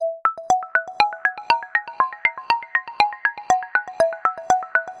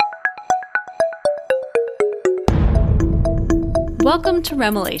Welcome to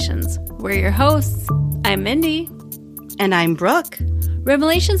Remelations. We're your hosts. I'm Mindy. And I'm Brooke.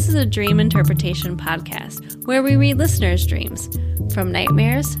 Remelations is a dream interpretation podcast where we read listeners' dreams. From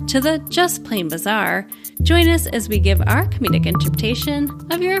nightmares to the just plain bizarre, join us as we give our comedic interpretation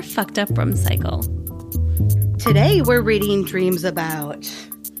of your fucked up REM cycle. Today we're reading dreams about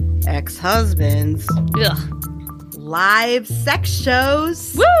ex-husbands, live sex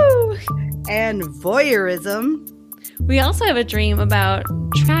shows, woo, and voyeurism. We also have a dream about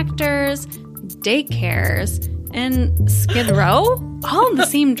tractors, daycares, and Skid Row, all in the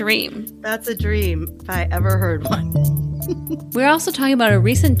same dream. That's a dream, if I ever heard one. We're also talking about a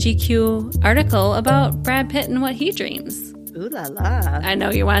recent GQ article about Brad Pitt and what he dreams. Ooh la la. I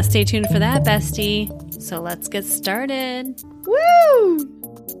know you want to stay tuned for that, bestie. So let's get started. Woo!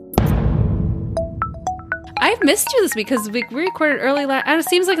 I've missed you this week because we recorded early. It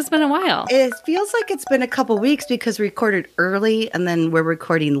seems like it's been a while. It feels like it's been a couple weeks because we recorded early and then we're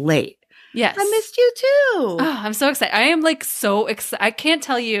recording late. Yes. I missed you too. Oh, I'm so excited. I am like so excited. I can't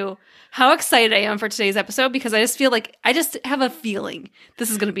tell you how excited I am for today's episode because I just feel like I just have a feeling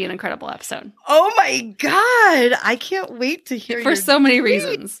this is going to be an incredible episode. Oh my God. I can't wait to hear for so many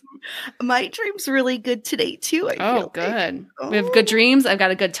reasons. My dream's really good today too. I feel good. We have good dreams. I've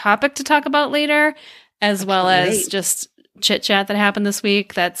got a good topic to talk about later, as well as just chit chat that happened this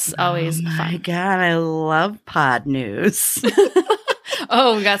week. That's always fun. Oh my God. I love pod news.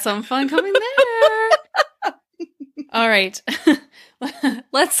 Oh, we got some fun coming there. All right.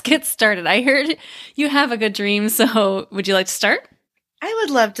 Let's get started. I heard you have a good dream, so would you like to start? I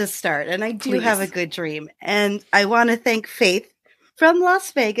would love to start, and I do Please. have a good dream. And I want to thank Faith from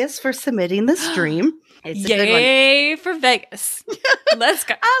Las Vegas for submitting this dream. It's a good one. Yay for Vegas. Let's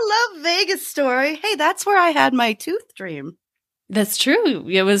go. I love Vegas story. Hey, that's where I had my tooth dream. That's true.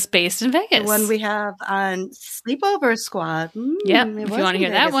 It was based in Vegas. The one we have on Sleepover Squad. Yep. If you want to hear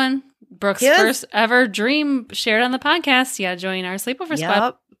that one, Brooke's first ever dream shared on the podcast. Yeah, join our Sleepover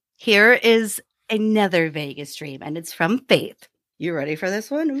Squad. Here is another Vegas dream, and it's from Faith. You ready for this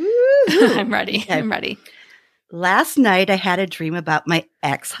one? I'm ready. Okay. I'm ready. Last night, I had a dream about my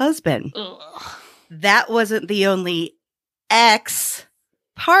ex-husband. Ugh. That wasn't the only ex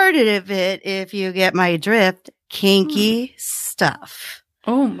part of it, if you get my drift. Kinky stuff.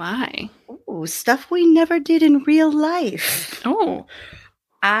 Oh, my. Ooh, stuff we never did in real life. Oh.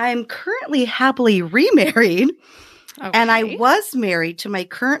 I'm currently happily remarried, Okay. and I was married to my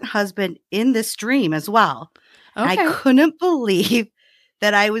current husband in this dream as well. Okay. I couldn't believe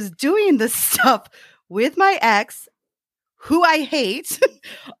that I was doing this stuff with my ex, who I hate,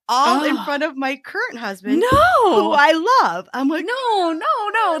 all in front of my current husband, who I love. I'm like,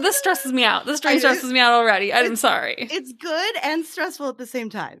 no. This stresses me out. This dream stresses me out already. I'm sorry. It's good and stressful at the same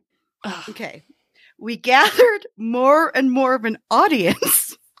time. Okay. We gathered more and more of an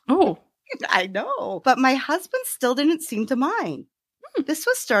audience. Oh. I know. But my husband still didn't seem to mind. This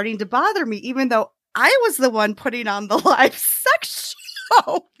was starting to bother me, even though I was the one putting on the live sex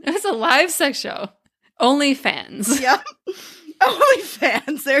show. It's a live sex show. OnlyFans. Yep.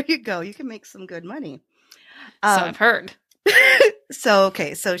 OnlyFans. There you go. You can make some good money. So I've heard. So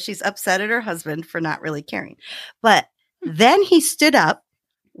she's upset at her husband for not really caring. But then he stood up,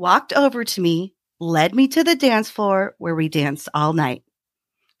 walked over to me, led me to the dance floor where we danced all night.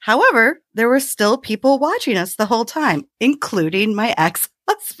 However, there were still people watching us the whole time, including my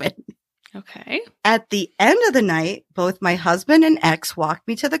ex-husband. Okay. At the end of the night, both my husband and ex walked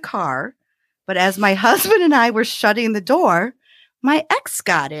me to the car. But as my husband and I were shutting the door, my ex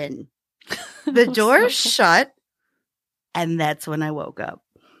got in. The door shut, and that's when I woke up.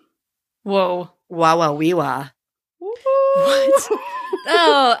 Whoa. Wah, wah, wee, wah. What?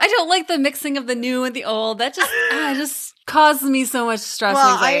 Oh, I don't like the mixing of the new and the old. That just causes me so much stress and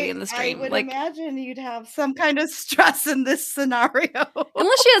anxiety in this dream. I would imagine you'd have some kind of stress in this scenario.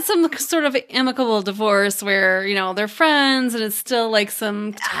 Unless you had some sort of amicable divorce where, they're friends and it's still like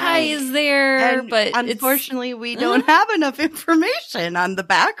some ties there. But unfortunately, we don't have enough information on the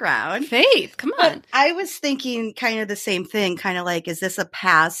background. Faith, come on. But I was thinking kind of the same thing, kind of like, is this a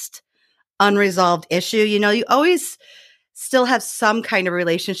past unresolved issue? You always still have some kind of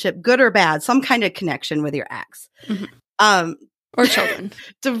relationship, good or bad, some kind of connection with your ex. Mm-hmm. Or children.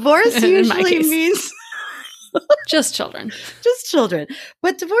 Divorce usually means just children. Just children.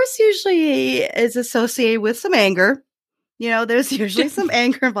 But divorce usually is associated with some anger. There's usually some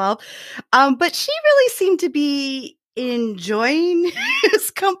anger involved. But she really seemed to be enjoying his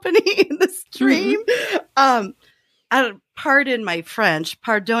company in this dream. Mm-hmm. Pardon my French,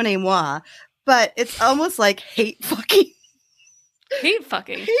 pardonnez-moi, but it's almost like hate fucking. Hate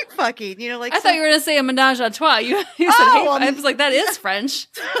fucking. Hate fucking. You know, like I thought you were going to say a menage a trois. You said hate. I was like, that is French.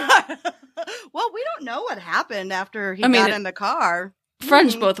 Well, we don't know what happened after he got in the car.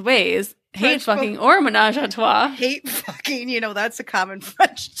 French both ways. Hate fucking or menage a trois. Hate fucking. You know, that's a common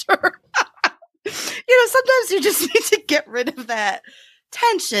French term. You know, sometimes you just need to get rid of that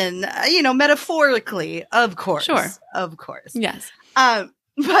tension, you know, metaphorically, of course. Sure. Of course. Yes.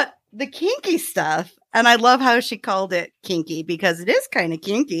 But the kinky stuff, and I love how she called it kinky because it is kind of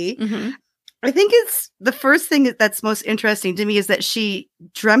kinky. Mm-hmm. I think it's the first thing that's most interesting to me is that she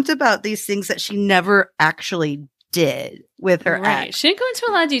dreamt about these things that she never actually did with her ex. She didn't go into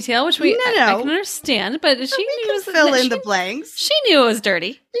a lot of detail, which I can understand, but she knew it was fill in the blanks. She knew it was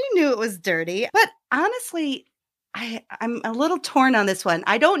dirty. She knew it was dirty. But honestly, I'm a little torn on this one.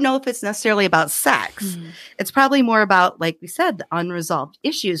 I don't know if it's necessarily about sex. Mm-hmm. It's probably more about, like we said, the unresolved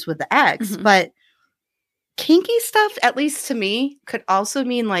issues with the ex. Mm-hmm. But kinky stuff, at least to me, could also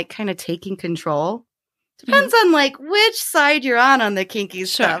mean like kind of taking control. Depends on like which side you're on the kinky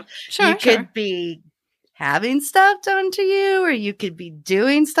stuff. You could be having stuff done to you, or you could be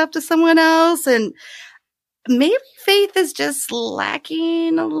doing stuff to someone else. And maybe Faith is just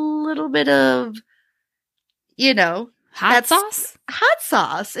lacking a little bit of, you know, hot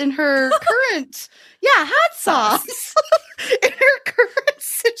sauce in her current, hot sauce in her current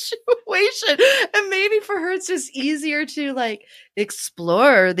situation. And maybe for her, it's just easier to like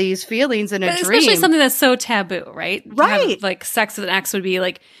explore these feelings in a dream. Especially something that's so taboo, right? Right. Like sex with an ex would be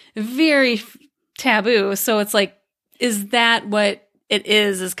like very taboo. So it's like, is that what it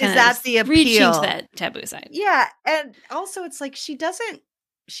is kind of the appeal? Reaching to that taboo side. Yeah. And also it's like she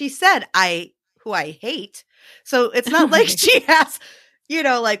said, who I hate. So it's not like she has, you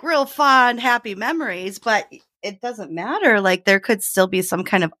know, like real fun, happy memories, but it doesn't matter. Like there could still be some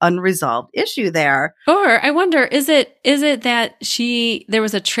kind of unresolved issue there. Or I wonder, is it that there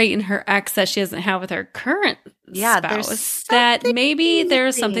was a trait in her ex that she doesn't have with her current spouse, that maybe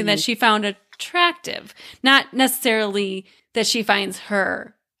there's something that she found attractive, not necessarily that she finds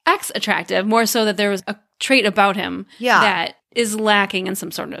her ex attractive, more so that there was a trait about him that is lacking in some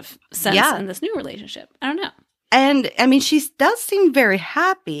sort of sense in this new relationship. I don't know. And I mean, she does seem very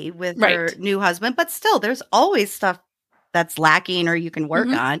happy with her new husband, but still there's always stuff that's lacking or you can work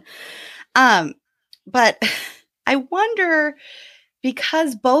on. But I wonder,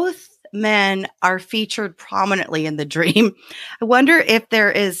 because both men are featured prominently in the dream, I wonder if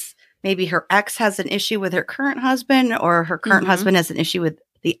there is maybe her ex has an issue with her current husband, or her current husband has an issue with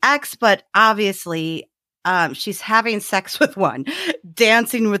the ex, but obviously she's having sex with one,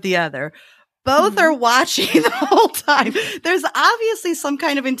 dancing with the other. Both are watching the whole time. There's obviously some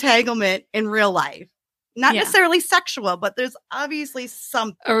kind of entanglement in real life. Not necessarily sexual, but there's obviously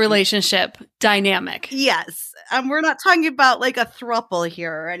a relationship dynamic. Yes. We're not talking about like a throuple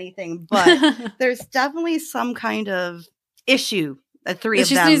here or anything, but there's definitely some kind of issue. The three of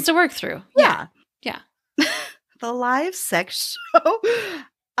them. She needs to work through. Yeah. The live sex show.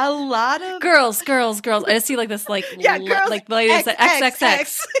 A lot of girls. I just see like this, like girls, like the ladies that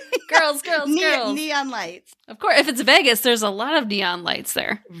XXX. girls. Neon lights. Of course, if it's Vegas, there's a lot of neon lights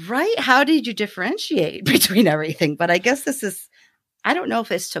there, right? How did you differentiate between everything? But I guess I don't know if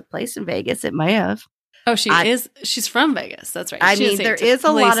this took place in Vegas. It may have. Oh, she's from Vegas. That's right. I mean, there is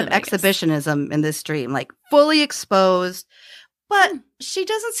a lot of exhibitionism in this dream, like fully exposed, but she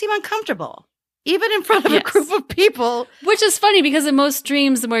doesn't seem uncomfortable. Even in front of a group of people. Which is funny because in most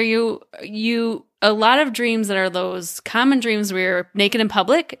dreams where a lot of dreams that are those common dreams where you're naked in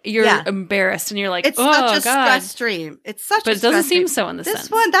public, you're embarrassed and you're like, it's such a stress dream. It's such but it doesn't seem so in this sense.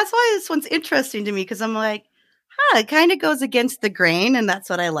 That's why this one's interesting to me, because I'm like, it kind of goes against the grain, and that's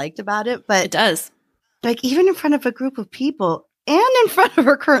what I liked about it. But it does. Like even in front of a group of people and in front of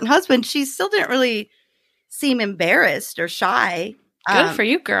her current husband, she still didn't really seem embarrassed or shy. Good for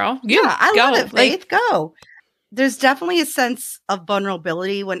you, girl. I love it, Faith. Go. There's definitely a sense of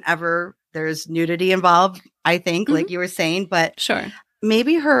vulnerability whenever there's nudity involved, I think, like you were saying. But sure,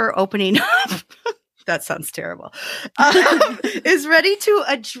 maybe her opening up, that sounds terrible, is ready to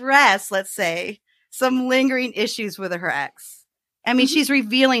address, let's say, some lingering issues with her ex. I mean, she's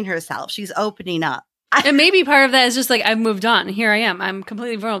revealing herself. She's opening up. And maybe part of that is just like, I've moved on. Here I am. I'm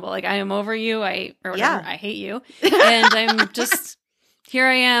completely vulnerable. Like, I am over you. I hate you. And I'm just... Here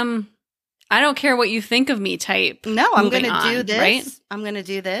I am. I don't care what you think of me type. No, I'm going to do this. Right? I'm going to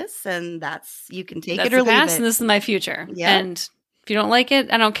do this. And you can take it or leave it. And this is my future. Yeah. And if you don't like it,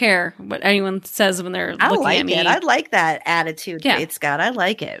 I don't care what anyone says when they're looking at me. I like that attitude, Kate Scott. I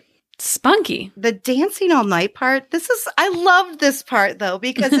like it. spunky. The dancing all night part, I love this part though,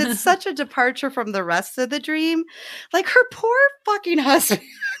 because it's such a departure from the rest of the dream. Like her poor fucking husband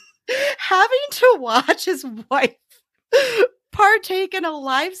having to watch his wife partake in a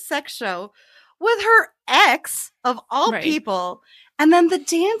live sex show with her ex of all people. And then the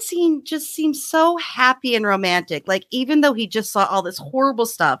dancing just seems so happy and romantic. Like, even though he just saw all this horrible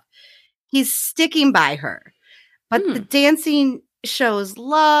stuff, he's sticking by her. But the dancing shows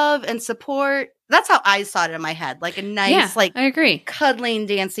love and support. That's how I saw it in my head. Like a nice, I agree. Cuddling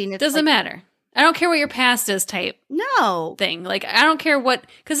dancing. It doesn't matter. I don't care what your past is type thing. Like, I don't care what,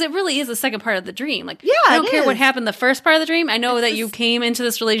 because it really is the second part of the dream. Like, I don't care what happened the first part of the dream. I know that you came into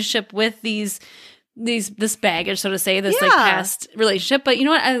this relationship with this baggage, so to say, this like past relationship. But you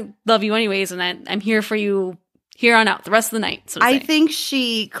know what? I love you anyways, and I'm here for you here on out the rest of the night. So I think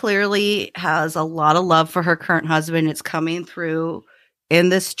she clearly has a lot of love for her current husband. It's coming through in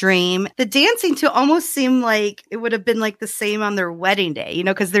this dream. The dancing too almost seemed like it would have been like the same on their wedding day, you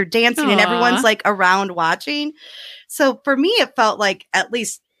know, because they're dancing and everyone's like around watching. So for me, it felt like, at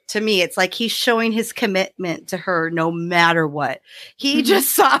least to me, it's like he's showing his commitment to her no matter what. He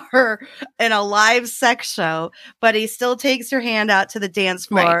just saw her in a live sex show, but he still takes her hand out to the dance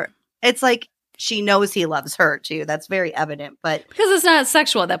floor. Right. It's like she knows he loves her too. That's very evident, but because it's not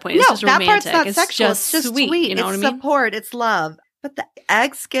sexual at that point. It's just romantic. That part's not sexual. It's just sweet. You know it's what I mean? Support. It's love. But the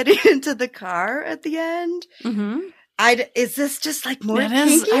ex getting into the car at the end, is this just like more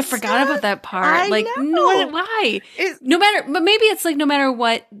kinky I forgot about that part. Why? But maybe it's like no matter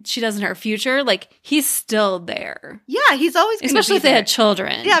what she does in her future, like he's still there. Yeah, he's always going to be especially if they had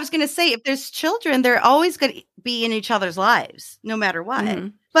children. Yeah, I was going to say, if there's children, they're always going to be in each other's lives, no matter what.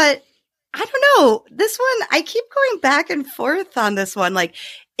 But I don't know. This one, I keep going back and forth on this one. Like,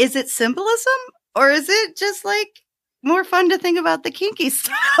 is it symbolism or is it just like more fun to think about the kinky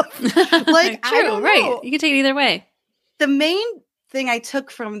stuff? Like, true, I don't know. Right. You can take it either way. The main thing I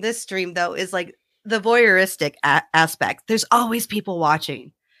took from this dream, though, is like the voyeuristic aspect. There's always people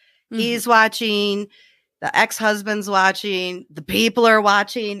watching. He's watching, the ex-husband's watching, the people are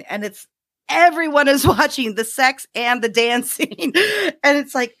watching, and everyone is watching the sex and the dancing. And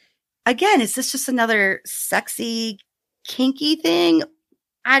it's like, again, is this just another sexy, kinky thing?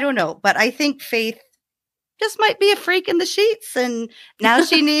 I don't know. But I think Faith just might be a freak in the sheets, and now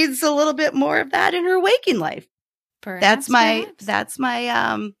she needs a little bit more of that in her waking life. Perhaps, that's my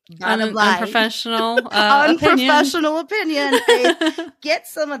unprofessional unprofessional opinion. Faith. Get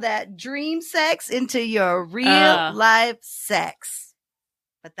some of that dream sex into your real life sex.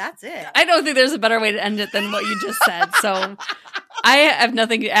 But that's it. I don't think there's a better way to end it than what you just said. So I have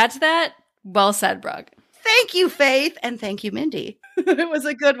nothing to add to that. Well said, Brooke. Thank you, Faith, and thank you, Mindy. It was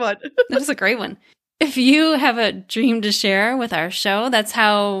a good one. That was a great one. If you have a dream to share with our show, that's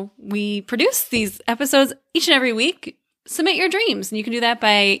how we produce these episodes each and every week. Submit your dreams. And you can do that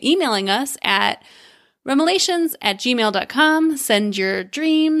by emailing us at remelations@gmail.com. Send your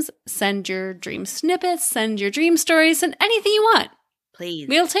dreams, send your dream snippets, send your dream stories, send anything you want. Please.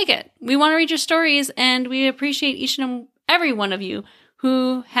 We'll take it. We want to read your stories, and we appreciate each and every one of you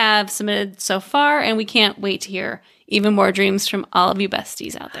who have submitted so far, and we can't wait to hear even more dreams from all of you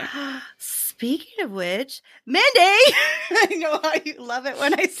besties out there. Speaking of which, Mindy, I know how you love it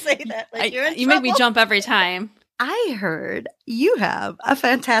when I say that. Like you make me jump every time. I heard you have a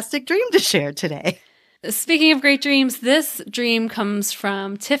fantastic dream to share today. Speaking of great dreams, this dream comes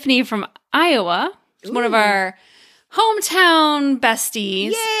from Tiffany from Iowa. It's one of our hometown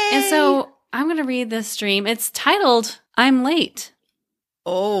besties. Yay! And so I'm going to read this dream. It's titled, I'm Late.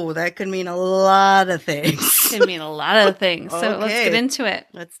 Oh, that could mean a lot of things. It can mean a lot of things. So let's get into it.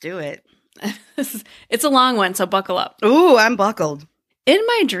 Let's do it. It's a long one, so buckle up. Ooh, I'm buckled. In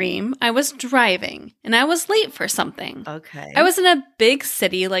my dream, I was driving, and I was late for something. Okay. I was in a big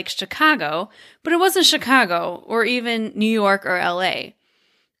city like Chicago, but it wasn't Chicago or even New York or LA.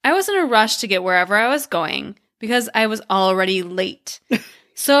 I was in a rush to get wherever I was going because I was already late.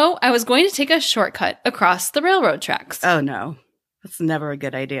 So I was going to take a shortcut across the railroad tracks. Oh, no. That's never a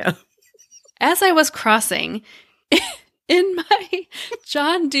good idea. As I was crossing, in my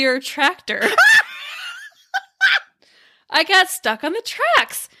John Deere tractor, I got stuck on the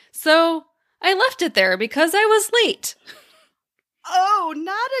tracks. So I left it there because I was late. Oh,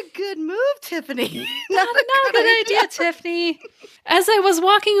 not a good move, Tiffany. Not a good idea, Tiffany. As I was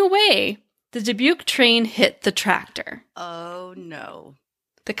walking away, the Dubuque train hit the tractor. Oh, no.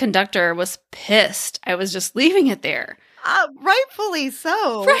 The conductor was pissed. I was just leaving it there. Rightfully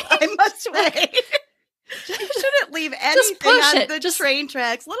so, right? I must say. You shouldn't leave anything push on it. the train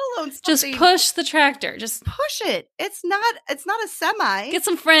tracks, let alone something. Just push the tractor. Just push it. It's not a semi. get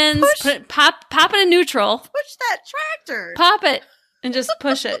some friends. Pop it in neutral. Push that tractor. Pop it and just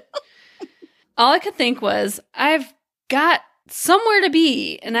push it. All I could think was, I've got somewhere to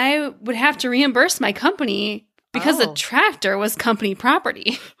be, and I would have to reimburse my company because the tractor was company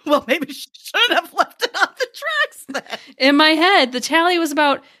property. Well, maybe she should have left it on the tracks then. In my head, the tally was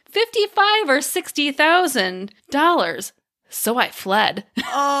about $55,000 or $60,000. So I fled.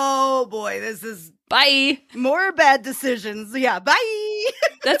 Oh boy, this is Bye. More bad decisions. Yeah, bye.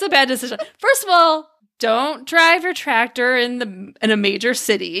 That's a bad decision. First of all, don't drive your tractor in a major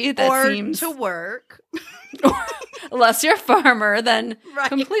city. That seems to work. Unless you're a farmer, then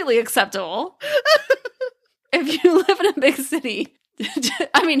completely acceptable. If you live in a big city,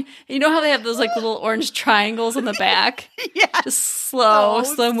 I mean, you know how they have those like little orange triangles on the back? Yeah. Just slow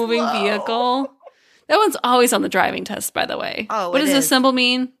moving vehicle. That one's always on the driving test, by the way. Oh, what does this symbol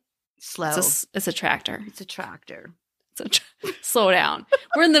mean? Slow. It's a tractor. It's a tractor. Slow down.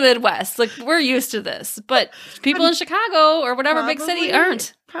 We're in the Midwest. Like, we're used to this. But people in Chicago or whatever big city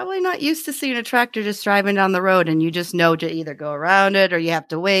aren't. Probably not used to seeing a tractor just driving down the road, and you just know to either go around it or you have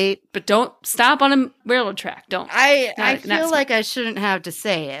to wait. But don't stop on a railroad track. Don't. I feel like I shouldn't have to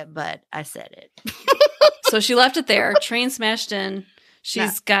say it, but I said it. So she left it there. Train smashed in.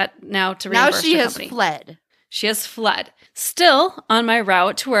 She's got now to reimburse Now she her has company. fled. She has fled. Still on my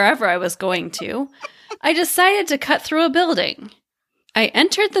route to wherever I was going to, I decided to cut through a building. I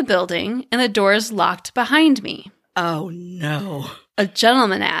entered the building, and the doors locked behind me. Oh, no. A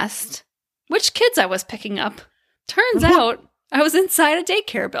gentleman asked which kids I was picking up. Turns out I was inside a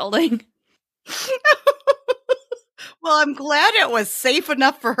daycare building. Well, I'm glad it was safe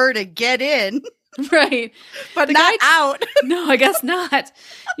enough for her to get in. Right. But not out. No, I guess not.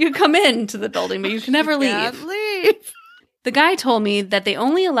 You can come into the building, but you can never leave. Can't leave. The guy told me that they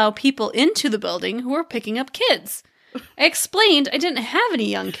only allow people into the building who are picking up kids. I explained I didn't have any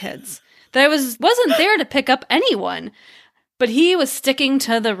young kids, that I wasn't there to pick up anyone, but he was sticking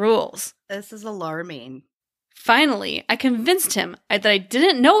to the rules. This is alarming. Finally, I convinced him that I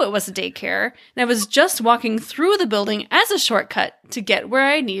didn't know it was a daycare, and I was just walking through the building as a shortcut to get where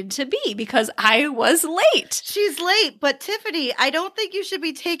I needed to be because I was late. She's late, but Tiffany, I don't think you should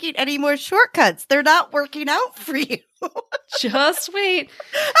be taking any more shortcuts. They're not working out for you. Just wait.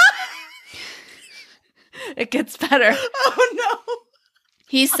 It gets better. Oh, no.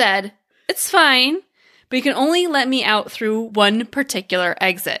 He said, "It's fine, but you can only let me out through one particular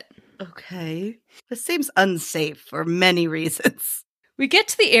exit." Okay. This seems unsafe for many reasons. We get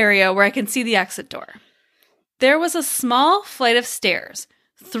to the area where I can see the exit door. There was a small flight of stairs,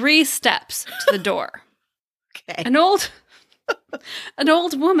 3 steps to the door. Okay. An old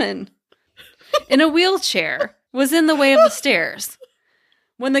woman in a wheelchair was in the way of the stairs.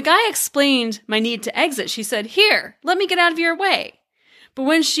 When the guy explained my need to exit, she said, "Here, let me get out of your way." But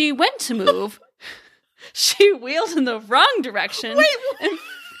when she went to move, she wheeled in the wrong direction and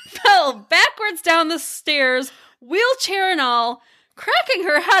fell backwards down the stairs, wheelchair and all, cracking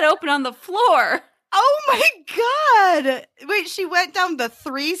her head open on the floor. Oh my God. Wait, she went down the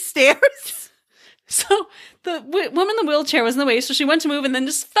 3 stairs? So the woman in the wheelchair was in the way, so she went to move and then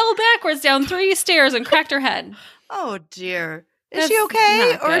just fell backwards down 3 stairs and cracked her head. Oh, dear. Is she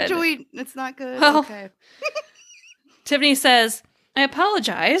okay? Or do we... It's not good? Well, okay. Tiffany says, "I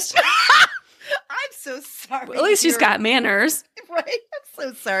apologized." I'm so sorry. Well, at least she's got manners. Right? I'm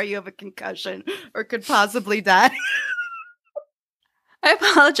so sorry you have a concussion or could possibly die. I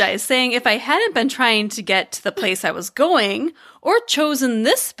apologized, saying if I hadn't been trying to get to the place I was going or chosen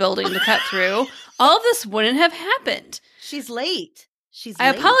this building to cut through, all of this wouldn't have happened. She's late. I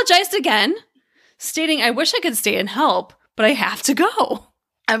apologized again, stating I wish I could stay and help, but I have to go.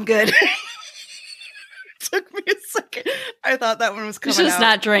 I'm good. Took me a second. I thought that one was coming out. You should just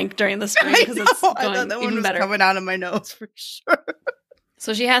not drink during the stream because it's going I thought that one even was better. Coming out of my nose for sure.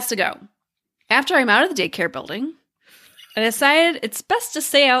 So she has to go. After I'm out of the daycare building, I decided it's best to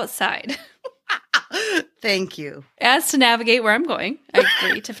stay outside. Thank you. As to navigate where I'm going, I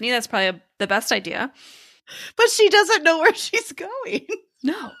agree, Tiffany. That's probably the best idea. But she doesn't know where she's going.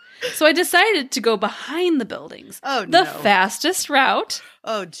 No. So I decided to go behind the buildings. Oh, the no. fastest route.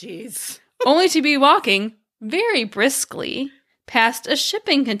 Oh, jeez. Only to be walking very briskly past a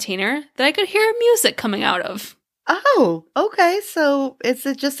shipping container that I could hear music coming out of. Oh, okay. So is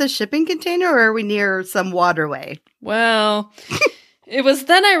it just a shipping container or are we near some waterway? Well, it was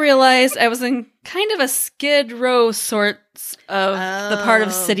then I realized I was in kind of a skid row sorts of the part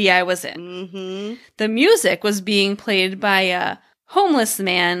of city I was in. Mm-hmm. The music was being played by a homeless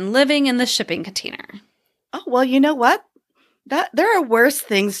man living in the shipping container. Oh, well, you know what? There are worse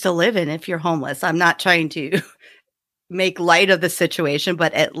things to live in if you're homeless. I'm not trying to make light of the situation,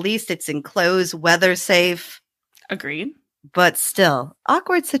 but at least it's enclosed, weather safe. Agreed. But still,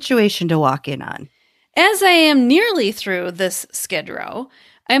 awkward situation to walk in on. As I am nearly through this skid row,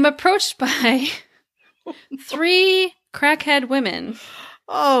 I am approached by 3 crackhead women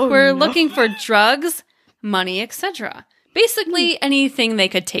who are looking for drugs, money, etc. Basically, anything they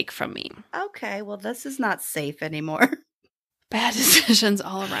could take from me. Okay, well, this is not safe anymore. Bad decisions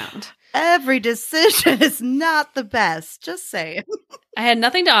all around. Every decision is not the best, just saying. I had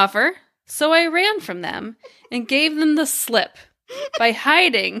nothing to offer, so I ran from them and gave them the slip by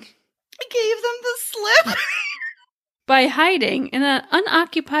hiding. I gave them the slip? By hiding in an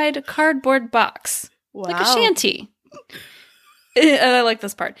unoccupied cardboard box. Wow. Like a shanty. I like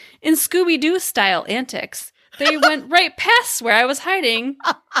this part. In Scooby-Doo style antics, they went right past where I was hiding,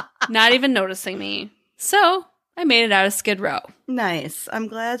 not even noticing me. So, I made it out of Skid Row. Nice. I'm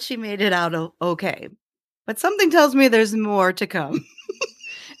glad she made it out okay. But something tells me there's more to come.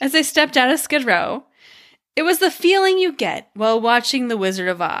 As I stepped out of Skid Row, it was the feeling you get while watching The Wizard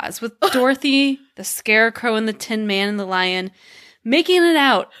of Oz, with Dorothy, the Scarecrow, and the Tin Man and the Lion making it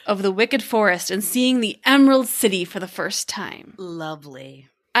out of the Wicked Forest and seeing the Emerald City for the first time. Lovely.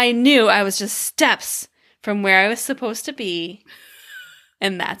 I knew I was just steps from where I was supposed to be,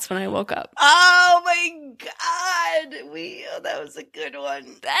 and that's when I woke up. Oh my God! That was a good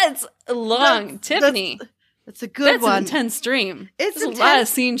one. That's long, Tiffany. That's a good one. That's an intense dream. It's There's a lot of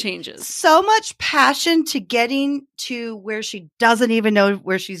scene changes. So much passion to getting to where she doesn't even know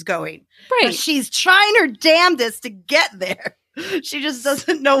where she's going. Right. But she's trying her damnedest to get there. She just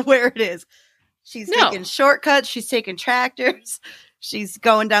doesn't know where it is. She's taking shortcuts. She's taking tractors. She's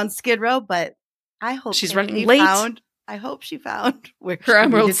going down Skid Row, but I hope she's running late. I hope she found where her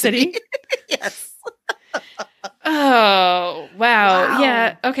Emerald City. Yes. Oh, wow.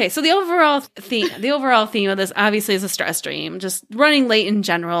 Yeah. Okay. So the overall theme of this obviously is a stress dream, just running late in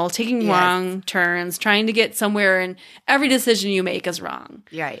general, taking wrong turns, trying to get somewhere, and every decision you make is wrong.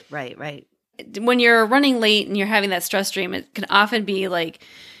 Right. When you're running late and you're having that stress dream, it can often be like,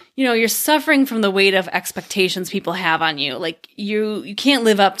 you're suffering from the weight of expectations people have on you. Like you can't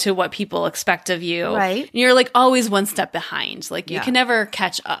live up to what people expect of you. Right. And you're like always one step behind. Like you can never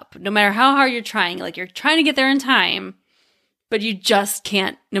catch up no matter how hard you're trying. Like you're trying to get there in time, but you just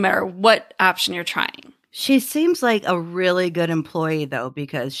can't no matter what option you're trying. She seems like a really good employee, though,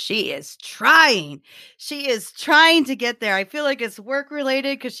 because she is trying. She is trying to get there. I feel like it's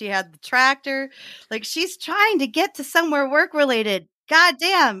work-related because she had the tractor. Like, she's trying to get to somewhere work-related. God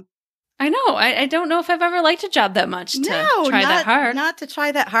damn. I know. I don't know if I've ever liked a job that much to try that hard. Not to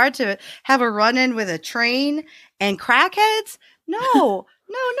try that hard to have a run-in with a train and crackheads. No.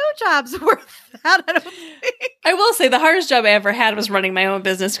 No job's worth that, I don't think. I will say the hardest job I ever had was running my own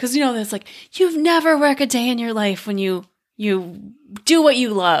business because, it's like, you've never worked a day in your life when you do what you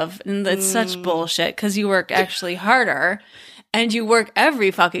love. And that's such bullshit because you work actually harder and you work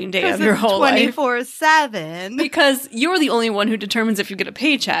every fucking day of your whole life. 24/7. Because you're the only one who determines if you get a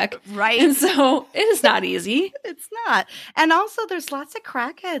paycheck. Right. And so it is not easy. It's not. And also there's lots of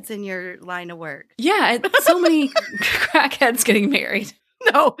crackheads in your line of work. Yeah. So many crackheads getting married.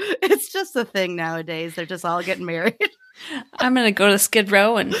 No, it's just a thing nowadays. They're just all getting married. I'm going to go to Skid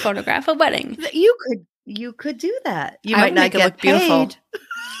Row and photograph a wedding. You could do that. You might not get paid.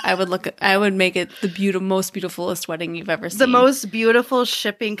 Beautiful. I would make it the most beautifulest wedding you've ever seen. The most beautiful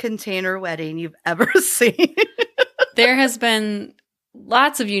shipping container wedding you've ever seen. There has been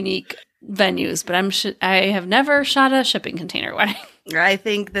lots of unique venues, but I have never shot a shipping container wedding. I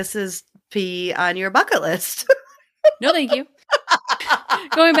think this is on your bucket list. No, thank you.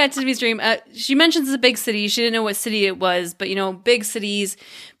 Going back to Tiffany's dream, she mentions it's a big city. She didn't know what city it was, but big cities,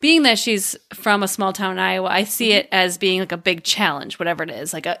 being that she's from a small town in Iowa, I see it as being like a big challenge, whatever it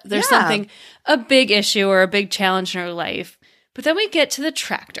is. Like there's something, a big issue or a big challenge in her life. But then we get to the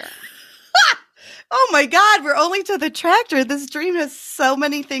tractor. Oh my God, we're only to the tractor. This dream has so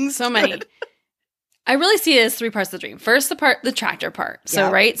many things. So many. I really see it as 3 parts of the dream. First, the tractor part.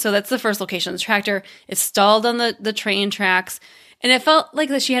 So, right? So that's the first location. The tractor is stalled on the train tracks. And it felt like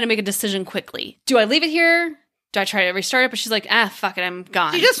that she had to make a decision quickly. Do I leave it here? Do I try to restart it? But she's like, fuck it, I'm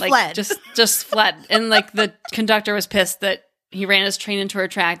gone. She just fled. Just fled. And the conductor was pissed that he ran his train into her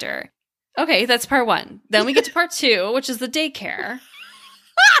tractor. Okay, that's part 1. Then we get to part 2, which is the daycare.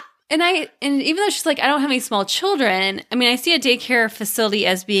 And even though she's like, I don't have any small children, I mean, I see a daycare facility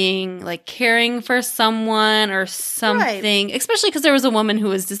as being like caring for someone or something, right. Especially because there was a woman who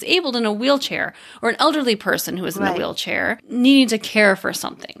was disabled in a wheelchair or an elderly person who was in a wheelchair needing to care for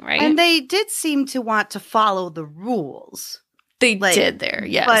something, right? And they did seem to want to follow the rules. They did there,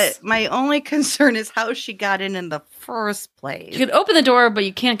 yes. But my only concern is how she got in the first place. You could open the door, but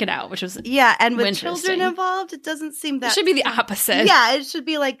you can't get out, which was and with children involved, it doesn't seem that... It should be the opposite. Yeah, it should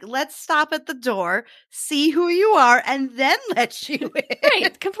be like, let's stop at the door, see who you are, and then let you in.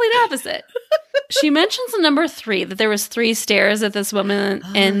 Right, complete opposite. She mentions in number 3 that there was 3 stairs that this woman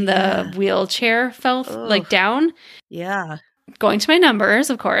in the wheelchair fell down. Yeah. Going to my numbers,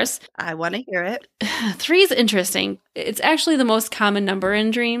 of course. I want to hear it. 3 is interesting. It's actually the most common number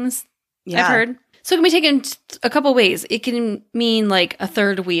in dreams I've heard. So it can be taken a couple ways. It can mean like a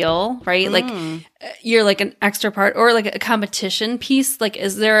third wheel, right? Like you're like an extra part or like a competition piece. Like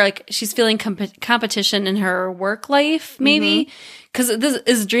is there like she's feeling competition in her work life maybe? Because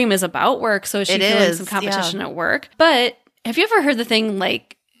this dream is about work. So she's feeling some competition at work. But have you ever heard the thing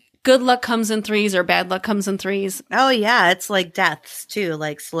like good luck comes in 3s or bad luck comes in 3s? Oh, yeah. It's like deaths, too.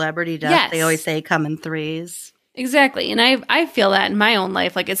 Like celebrity death. Yes. They always say come in 3s. Exactly. And I feel that in my own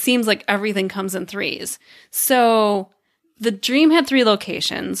life. Like it seems like everything comes in 3s. So the dream had 3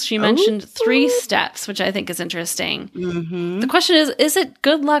 locations. She mentioned 3 steps, which I think is interesting. Mm-hmm. The question is it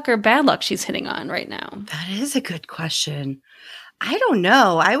good luck or bad luck she's hitting on right now? That is a good question. I don't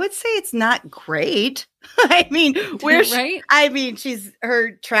know. I would say it's not great. I mean,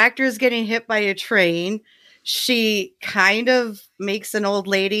 her tractor's getting hit by a train. She kind of makes an old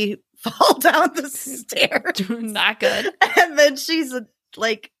lady fall down the stairs. Not good. And then she's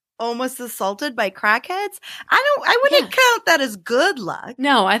like almost assaulted by crackheads. I wouldn't count that as good luck.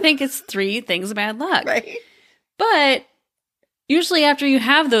 No, I think it's 3 things of bad luck. Right. But usually after you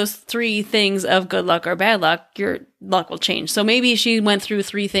have those 3 things of good luck or bad luck, your luck will change. So maybe she went through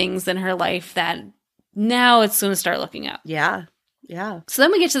 3 things in her life that now it's going to start looking up. Yeah. Yeah. So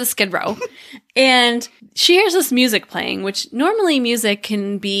then we get to the Skid Row and she hears this music playing, which normally music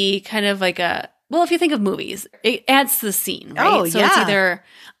can be kind of like if you think of movies, it adds to the scene, right? Oh, so it's either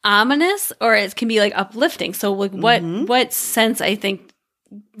ominous or it can be like uplifting. So like what sense I think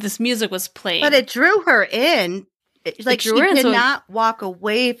this music was playing. But it drew her in. Like she did not walk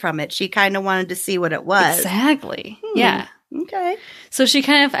away from it. She kind of wanted to see what it was. Exactly. Yeah. Okay. So she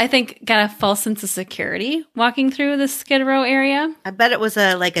kind of, I think, got a false sense of security walking through the Skid Row area. I bet it was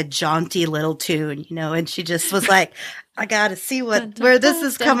a jaunty little tune, and she just was like, I got to see where this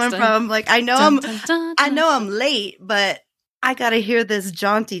is coming from. Like, I know I'm late, but I got to hear this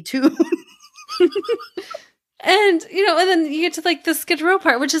jaunty tune. And then you get to like the Skid Row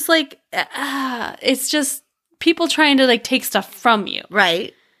part, which is like, it's just people trying to like take stuff from you.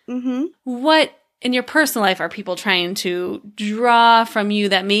 Right. Mm-hmm. What in your personal life are people trying to draw from you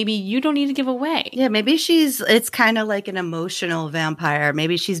that maybe you don't need to give away? Yeah, maybe it's kind of like an emotional vampire.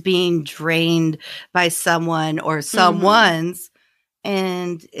 Maybe she's being drained by someone or someone's,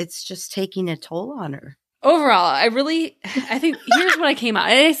 and it's just taking a toll on her. Overall, I think here's what I came out.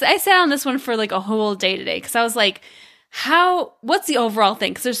 I sat on this one for like a whole day today because I was like, what's the overall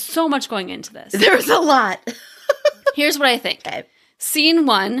thing? Because there's so much going into this. There's a lot. Here's what I think. Okay. Scene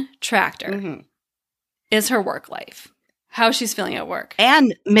 1, tractor, is her work life. How she's feeling at work.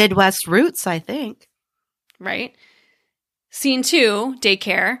 And Midwest roots, I think. Right. Scene 2,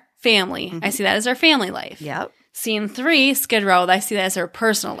 daycare, family. I see that as her family life. Yep. Scene 3, Skid Row. I see that as her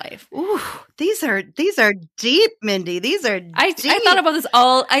personal life. Ooh, these are deep, Mindy. These are deep. I thought about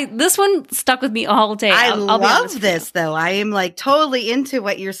this this one stuck with me all day. I love this, though. I am like totally into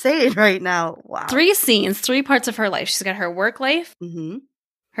what you're saying right now. Wow. 3 scenes, 3 parts of her life. She's got her work life,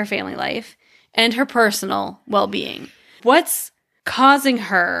 her family life, and her personal well-being. What's causing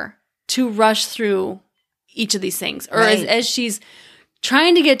her to rush through each of these things? Or as she's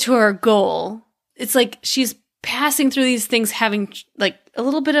trying to get to her goal, it's like she's passing through these things, having like a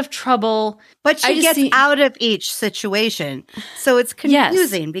little bit of trouble. But she gets out of each situation. So it's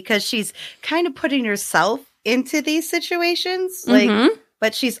confusing because she's kind of putting herself into these situations.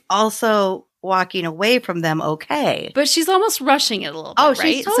 But she's also walking away from them okay. But she's almost rushing it a little bit, right?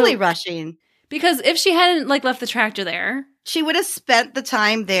 She's totally rushing. Because if she hadn't like left the tractor there, she would have spent the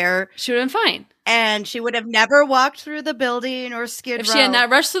time there. She would have been fine. And she would have never walked through the building or Skid Row. If she had not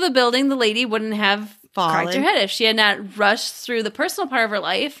rushed through the building, the lady wouldn't have cracked her head. If she had not rushed through the personal part of her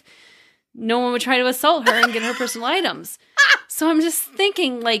life, no one would try to assault her and get her personal items. So I'm just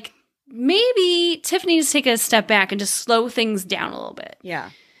thinking, like, maybe Tiffany needs to take a step back and just slow things down a little bit. Yeah.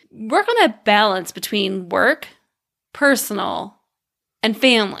 Work on that balance between work, personal, and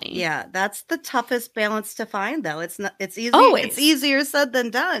family. Yeah, that's the toughest balance to find, though. It's easy. Always. It's easier said than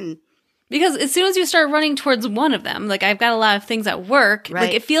done. Because as soon as you start running towards one of them, like I've got a lot of things at work, Right.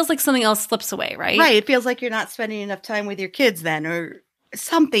 like it feels like something else slips away, right? Right. It feels like you're not spending enough time with your kids then, or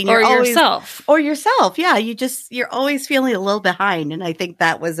something. Or You're always, yourself. Or yourself. Yeah. You're always feeling a little behind. And I think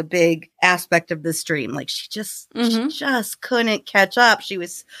that was a big aspect of this dream. Like she just couldn't catch up. She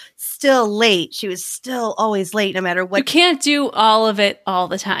was still late. She was still always late no matter what. You can't do all of it all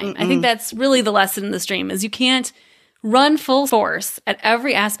the time. I think that's really the lesson in this dream is you can't run full force at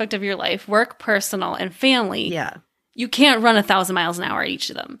every aspect of your life, work, personal, and family. Yeah. You can't run 1,000 miles an hour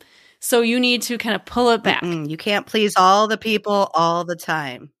each of them. So you need to kind of pull it back. You can't please all the people all the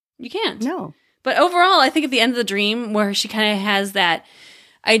time. You can't. No. But overall, I think at the end of the dream where she kind of has that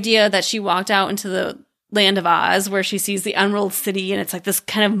idea that she walked out into the land of Oz where she sees the Emerald City and it's like this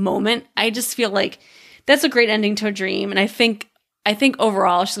kind of moment, I just feel like that's a great ending to a dream. And I think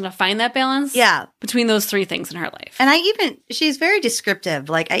overall she's going to find that balance between those three things in her life. And she's very descriptive.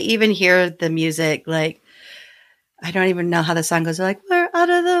 Like I even hear the music, like, I don't even know how the song goes. They're like, we're out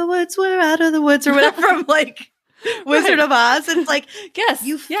of the woods, or whatever from like Wizard of Oz. And it's like, yes,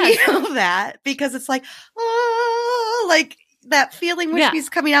 you feel that because it's like, oh, like that feeling when she's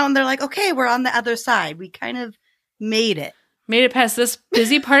coming out and they're like, okay, we're on the other side. We kind of made it. Made it past this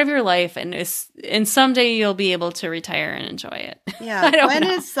busy part of your life, and someday you'll be able to retire and enjoy it. Yeah, when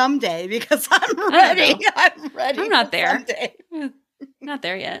is someday? Because I'm ready. I'm ready. I'm not there. Not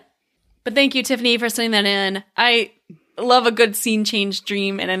there yet. But thank you, Tiffany, for sending that in. I love a good scene change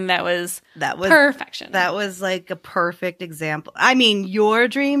dream, and that was perfection. That was like a perfect example. I mean, your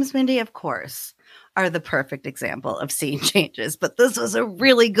dreams, Mindy, of course, are the perfect example of scene changes, but this was a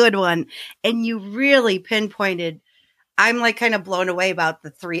really good one, and you really pinpointed. I'm like kind of blown away about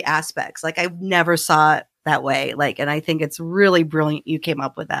the three aspects. Like I never saw it that way. Like, and I think it's really brilliant you came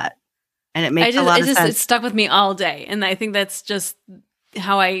up with that. And it makes a lot of sense. It stuck with me all day. And I think that's just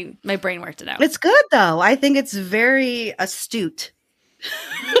how my brain worked it out. It's good though. I think it's very astute.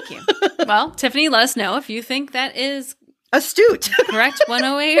 Thank you. Well, Tiffany, let us know if you think that is astute. Correct one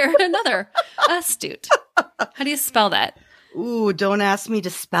way or another. Astute. How do you spell that? Ooh, don't ask me to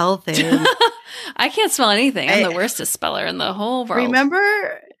spell things. I can't spell anything. I'm the worstest speller in the whole world.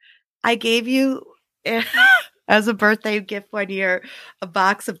 Remember, I gave you, as a birthday gift one year, a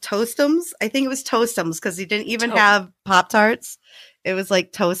box of Toastums. I think it was Toastums because he didn't even have Pop-Tarts. It was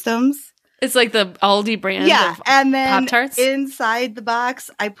like Toastums. It's like the Aldi brand of and then Pop-Tarts? Inside the box,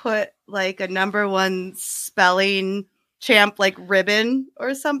 I put like a #1 spelling champ like ribbon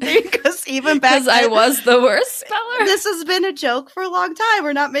or something because even back because I was the worst speller. This has been a joke for a long time.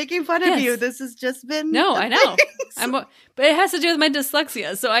 We're not making fun of you. This has just been I know. But it has to do with my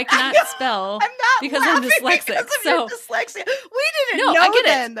dyslexia, so I cannot spell. I'm not because I'm dyslexic. Because of your dyslexia. We didn't know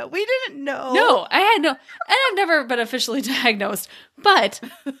then. Though. We didn't know. No, I had no, and I've never been officially diagnosed. But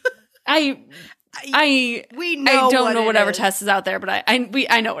we don't know whatever test is out there, but I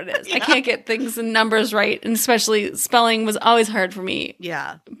know what it is. Yeah. I can't get things and numbers right, and especially spelling was always hard for me.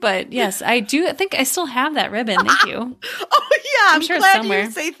 Yeah. But yes, I do. I think I still have that ribbon. Thank you. Oh yeah, I'm sure glad somewhere.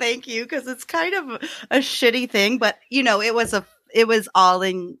 you say thank you because it's kind of a shitty thing, but you know, it was all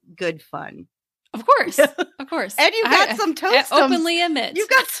in good fun. Of course, of course. And you got some Toastums. I openly admit you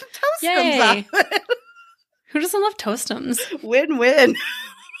got some Toastums. Who doesn't love Toastums? Win-win.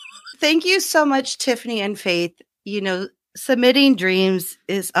 Thank you so much, Tiffany and Faith. You know, submitting dreams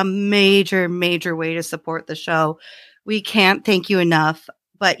is a major, major way to support the show. We can't thank you enough,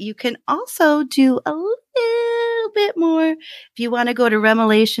 but you can also do a little bit more. If you want to go to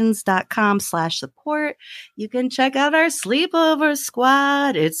remelations.com/support, you can check out our sleepover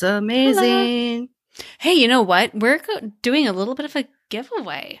squad. It's amazing. Hello. Hey, you know what? We're doing a little bit of a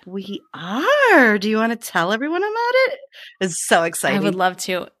giveaway. We are. Do you want to tell everyone about it? It's so exciting. I would love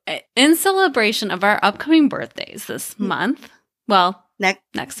to. In celebration of our upcoming birthdays this month. Well,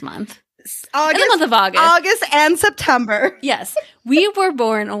 next month. August, in the month of August. August and September. Yes. We were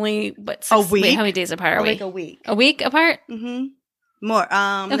born only, a week? Wait, how many days apart are we? Like a week. A week apart? Mm-hmm. More.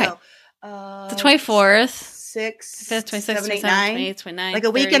 Okay. No. The 24th. 6, 5th, 26th, 7, 8, 9. 9. 28th, 29th. Like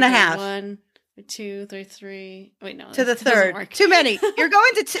a week and a half. 1, 2, 3, 3. Wait, no. To the 3rd. Too many. You're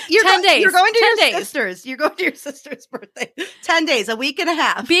going to 10 days. You're going to 10 your days. sister's. You're going to your sister's birthday. 10 days, a week and a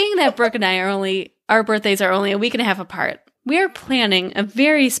half. Being that Brooke and I our birthdays are only a week and a half apart, we are planning a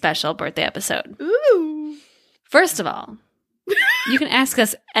very special birthday episode. Ooh. First of all, you can ask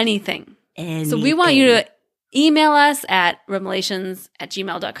us anything. So we want you to email us at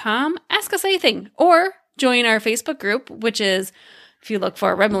remelations@gmail.com. Ask us anything. Or join our Facebook group, which is If you look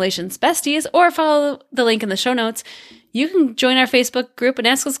for Revelations Besties or follow the link in the show notes, you can join our Facebook group and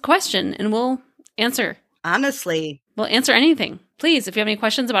ask us a question, and we'll answer. Honestly. We'll answer anything. Please, if you have any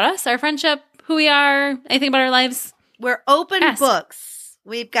questions about us, our friendship, who we are, anything about our lives. We're open ask. books.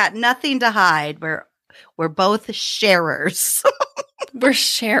 We've got nothing to hide. We're both sharers. We're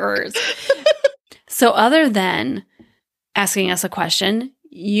sharers. So other than asking us a question,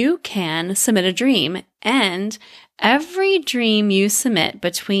 you can submit a dream. And every dream you submit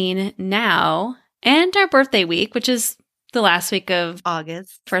between now and our birthday week, which is the last week of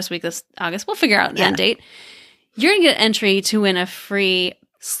August, first week of August, we'll figure out the end date. You're going to get an entry to win a free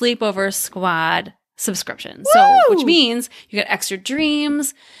Sleepover Squad subscription. Woo! So, which means you get extra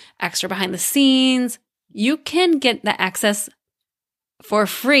dreams, extra behind the scenes. You can get the access for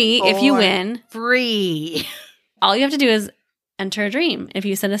free if you win. Free. All you have to do is enter a dream. If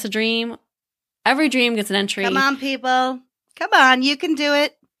you send us a dream, every dream gets an entry. Come on, people. Come on. You can do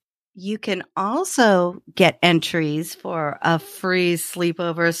it. You can also get entries for a free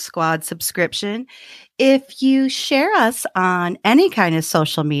Sleepover Squad subscription if you share us on any kind of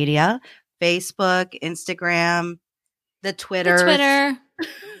social media, Facebook, Instagram, the Twitter,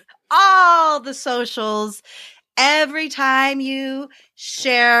 all the socials. Every time you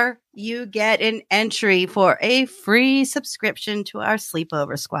share, you get an entry for a free subscription to our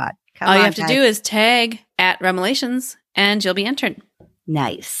Sleepover Squad. All you have to do is tag at Revelations and you'll be entered.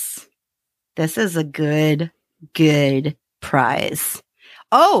 Nice. This is a good prize.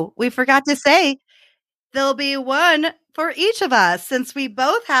 Oh, we forgot to say there'll be one for each of us. Since we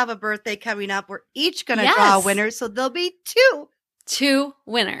both have a birthday coming up, we're each going to draw a winner. So there'll be two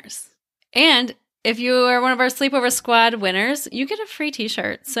winners. And if you are one of our Sleepover Squad winners, you get a free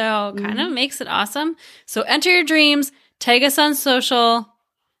t-shirt. So kind of makes it awesome. So enter your dreams, tag us on social,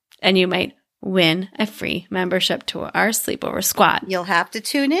 and you might win a free membership to our Sleepover Squad. You'll have to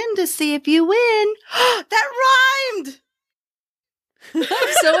tune in to see if you win. That rhymed! I'm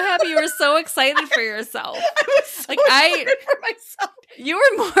so happy you were so excited for yourself. I was so excited for myself. You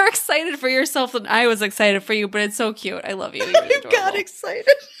were more excited for yourself than I was excited for you, but it's so cute. I love you. I got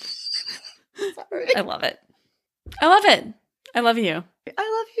excited. Sorry. I love it. I love it. I love you.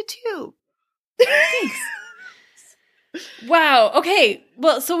 I love you too. Thanks. Wow. Okay.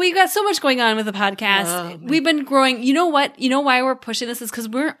 Well, so we've got so much going on with the podcast. We've been growing. You know what? You know why we're pushing this is because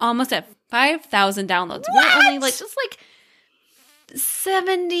we're almost at 5,000 downloads. What? We're only just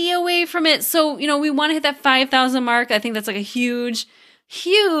 70 away from it. So, we want to hit that 5,000 mark. I think that's like a huge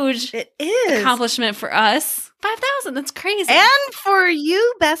it is accomplishment for us. 5,000. That's crazy. And for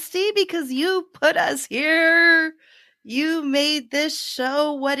you, bestie, because you put us here. You made this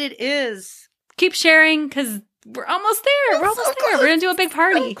show what it is. Keep sharing because we're almost there. We're almost there. We're going to do a big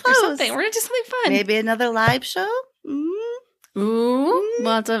party or something. We're going to do something fun. Maybe another live show. Ooh. We'll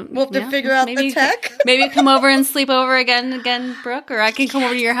have to figure out the tech. Maybe come over and sleep over again, Brooke, or I can come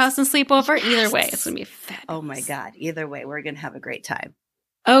over to your house and sleep over. Either way, it's going to be fabulous. Oh my God. Either way, we're going to have a great time.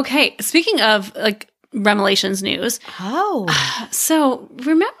 Okay. Speaking of Revelations news. Oh. So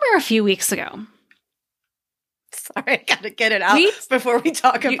remember a few weeks ago. Sorry, I got to get it out before we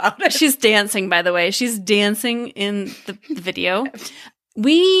talk about it. She's dancing, by the way. She's dancing in the video.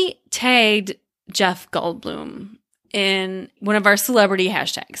 We tagged Jeff Goldblum in one of our celebrity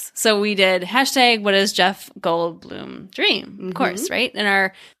hashtags. So we did hashtag what is Jeff Goldblum dream, of course, right?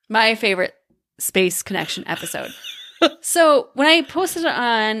 In my favorite Space Connection episode. So when I posted it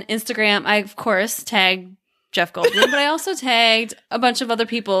on Instagram, I, of course, tagged Jeff Goldblum, but I also tagged a bunch of other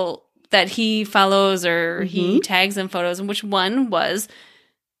people that he follows or he tags in photos, and which one was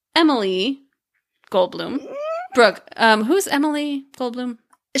Emily Goldblum. Brooke, who's Emily Goldblum?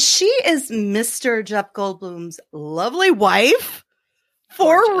 She is Mr. Jeff Goldblum's lovely wife.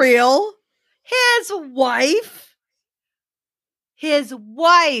 For real. His wife.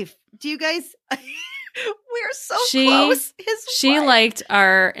 Do you guys... We're so close. She liked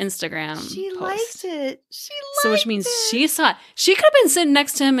our Instagram She post. liked it. So which means she saw it. She could have been sitting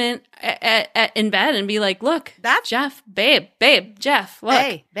next to him in bed and be like, look, that's Jeff, babe, Jeff, look.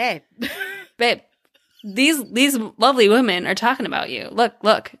 Hey, babe. Babe, these lovely women are talking about you. Look.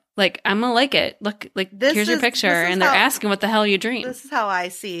 Like, I'm going to like it. Look, here's your picture. And they're asking what the hell you dream. This is how I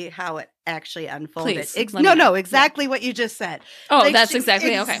see how it actually unfolded. Please, exactly what you just said. Oh, that's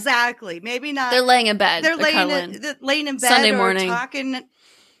exactly okay. Exactly. Maybe not. They're laying in bed. They're laying in bed Sunday morning. or talking,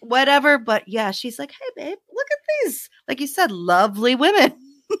 whatever. But yeah, she's like, hey, babe, look at these. Like you said, lovely women.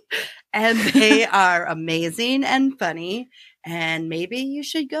 And they are amazing and funny. And maybe you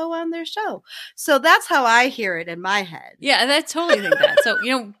should go on their show. So that's how I hear it in my head. Yeah, I totally think that. So,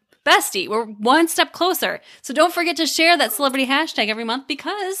 bestie. We're one step closer. So don't forget to share that celebrity hashtag every month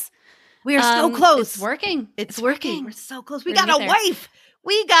because we are so close. It's working. It's working. We're so close. We We're got a there. wife.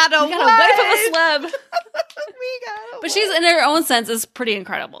 We got a wife of a celeb. We got a But she's, in her own sense, is pretty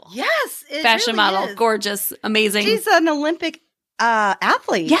incredible. Yes. Fashion really model, is. Gorgeous, amazing. She's an Olympic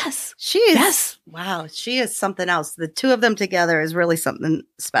athlete. Yes. She is. Yes. Wow. She is something else. The two of them together is really something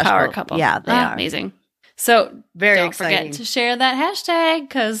special. Power couple. Yeah, they are. Amazing. So Very don't exciting. forget to share that hashtag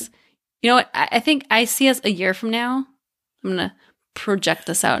because, you know what? I think I see us a year from now. I'm going to project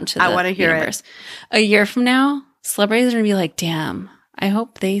this out into the I want to hear universe. A year from now, celebrities are going to be like, damn, I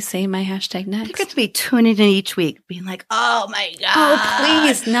hope they say my hashtag next. You get to be tuning in each week, being like, oh my God. Oh,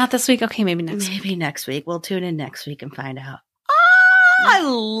 please. Not this week. Okay, maybe next week. Maybe next week. We'll tune in next week and find out. Oh, I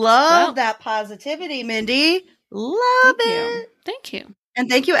love that positivity, Mindy. Love it. Thank you. And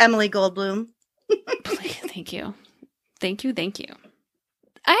thank you, Emily Goldblum. Please, thank you. Thank you. Thank you.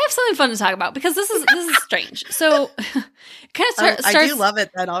 I have something fun to talk about because this is strange. So it kind of starts. I do love it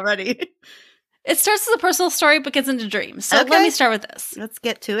then already. It starts as a personal story but gets into dreams. So Okay. let me start with this. Let's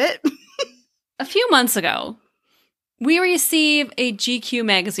get to it. A few months ago, we received a GQ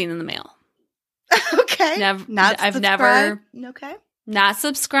magazine in the mail. Okay. I've subscribed? never Okay. not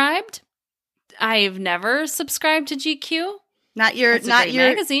subscribed. I've never subscribed to GQ. Not your That's a great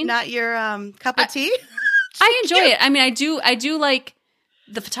magazine. Not your cup of tea. I enjoy it. I mean, I do like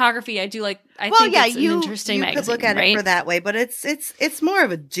the photography. I think it's an interesting magazine. You could look at right? it for that way, but it's more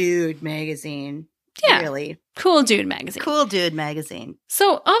of a dude magazine. Yeah. Really. Cool dude magazine. Cool dude magazine.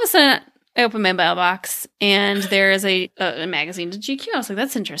 So all of a sudden, I open my mailbox and there is a magazine to GQ. I was like,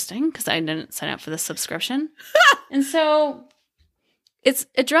 that's interesting because I didn't sign up for this subscription. And so it's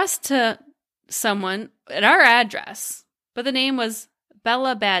addressed to someone at our address, but the name was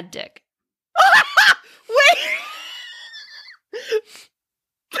Bella Bad Dick. Wait.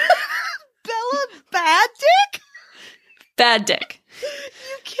 Bella Bad Dick? Bad Dick.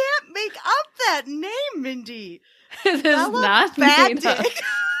 You can't make up that name, Mindy. It is Bella not Bad made up. Dick.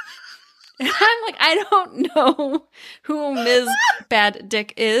 And I'm like, I don't know who Ms. Bad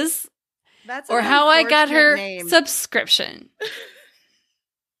Dick is That's or an how I got her unfortunate name. subscription.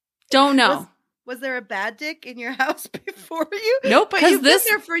 Don't know. Was there a bad dick in your house before you? Nope, But because you've this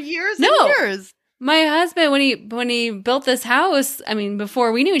been there for years No. and years. My husband, when he built this house, I mean,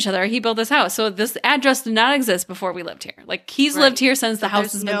 before we knew each other, he built this house. So this address did not exist before we lived here. Like he's Right. lived here since the house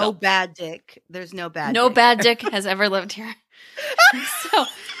There's has been no built. bad dick. There's no bad No dick. bad dick has ever lived here. So,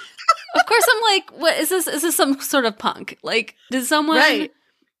 of course, I'm like, what is this? Is this some sort of punk? Like, did someone? Right.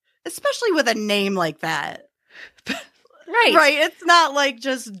 Especially with a name like that. Right. Right. It's not like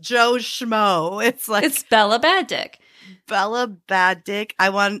just Joe Schmo. It's like It's Bella Bad Dick. Bella Bad Dick. I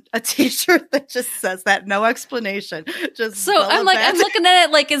want a t-shirt that just says that. No explanation. Just So Bella I'm like, Bad I'm Dick. looking at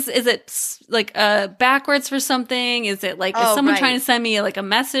it like, is it like backwards for something? Is it like, is Oh, someone right. trying to send me like a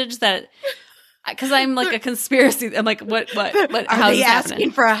message that? Because I'm like a conspiracy. I'm like, what? Are How is they this asking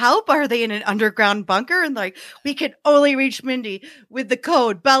happening? for help? Are they in an underground bunker? And like, we can only reach Mindy with the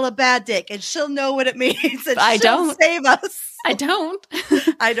code Bella Bad Dick, and she'll know what it means. And I she'll don't. save us. I don't.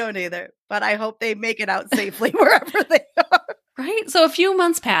 I don't either, but I hope they make it out safely wherever they are. Right. So a few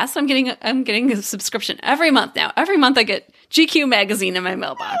months pass. I'm getting a subscription every month now. Every month I get GQ magazine in my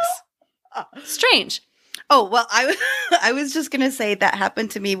mailbox. Strange. Oh, well, I was just going to say that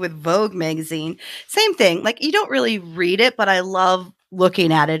happened to me with Vogue magazine. Same thing. Like, you don't really read it, but I love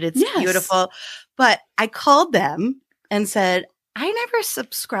looking at it. It's Yes. beautiful. But I called them and said, I never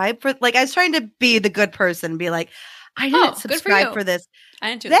subscribed for, like, I was trying to be the good person and be like, I didn't good for subscribe you. for this. I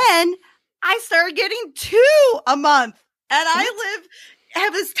didn't do Then I started getting 2 a month. And I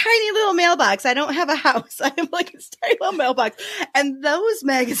have this tiny little mailbox. I don't have a house. I have like this tiny little mailbox. And those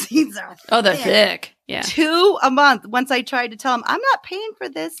magazines are Oh, they're thick. thick. Yeah. 2 a month. Once I tried to tell them, I'm not paying for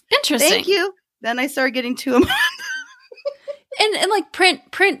this. Interesting. Thank you. Then I started getting 2 a month. And like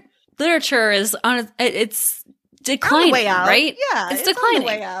print literature is on it's declining, On the way out. right? Yeah. It's On the declining.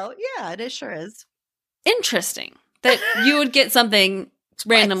 way out. Yeah, it sure is. Interesting that you would get something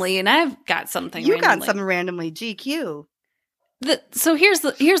randomly and I've got something You randomly. got something randomly. GQ. So here's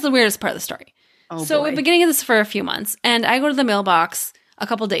the weirdest part of the story. Oh, So boy. we've been getting this for a few months, and I go to the mailbox a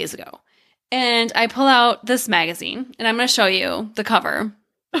couple days ago, and I pull out this magazine, and I'm going to show you the cover.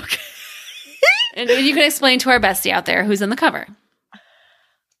 Okay. And you can explain to our bestie out there who's in the cover.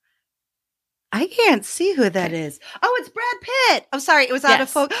 I can't see who that is. Oh, it's Brad Pitt. I'm sorry. It was out of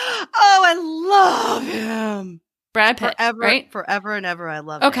Yes. focus. Oh, I love him. Brad Pitt, Forever, right? forever and ever. I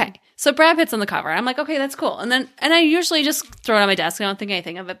love him. Okay. So Brad Pitt's on the cover. I'm like, okay, that's cool. And I usually just throw it on my desk. I don't think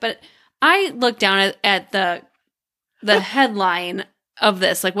anything of it. But I look down at the headline of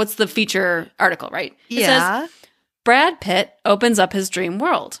this. Like, what's the feature article, right? It Yeah. says, Brad Pitt opens up his dream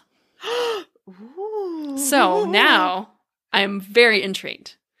world. Ooh. So now I'm very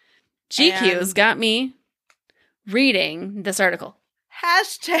intrigued. GQ's And- got me reading this article.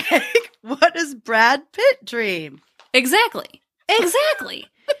 Hashtag, what does Brad Pitt dream? Exactly.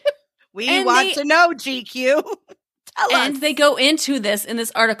 We And want to know, GQ. Tell us. And they go into this in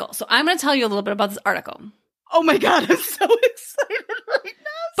this article. So I'm going to tell you a little bit about this article. Oh my God, I'm so excited right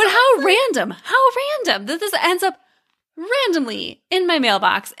now. But how random that this ends up randomly in my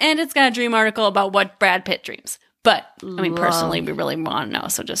mailbox, and it's got a dream article about what Brad Pitt dreams. But I mean, personally, we really want to know.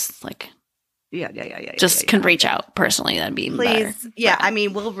 So just like, yeah. Can reach out personally. That'd be even better. Yeah, I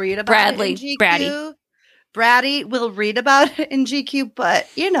mean, we'll read about Bradley, it in GQ. Braddy will read about it in GQ, but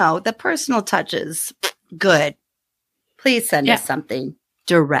the personal touches, good. Please send us something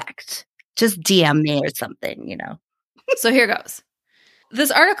direct. Just DM me or something, So here goes.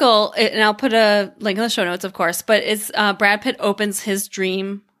 This article, and I'll put a link in the show notes, of course, but it's Brad Pitt opens up his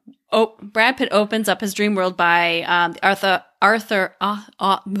dream world by the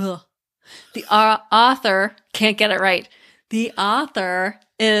author can't get it right. The author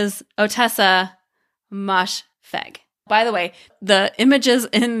is Otessa Moshfegh. By the way, the images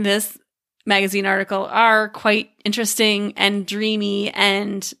in this magazine article are quite interesting and dreamy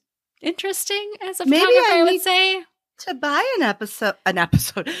and interesting, as a photographer would say. To buy an episode. Maybe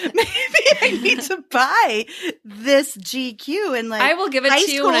I need to buy this GQ and I will give it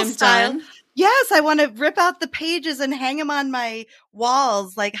to you when I'm done. Yes, I want to rip out the pages and hang them on my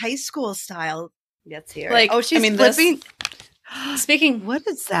walls like high school style. That's here. She's flipping. Speaking. What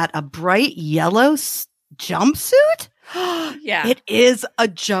is that? A bright yellow jumpsuit? Yeah. It is a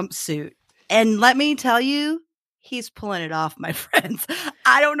jumpsuit. And let me tell you, he's pulling it off, my friends.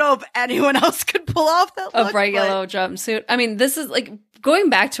 I don't know if anyone else could pull off that look. A bright yellow jumpsuit. I mean, this is like going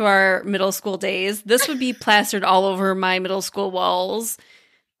back to our middle school days. This would be plastered all over my middle school walls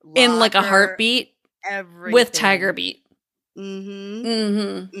in like a heartbeat with Tiger Beat.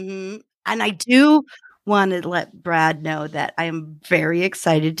 And I do want to let Brad know that I am very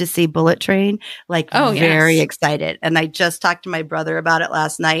excited to see Bullet Train. Very excited. And I just talked to my brother about it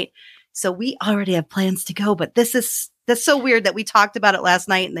last night. So we already have plans to go, but that's so weird that we talked about it last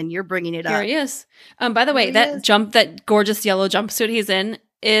night and then you're bringing it up. Here he is. By the way, that gorgeous yellow jumpsuit he's in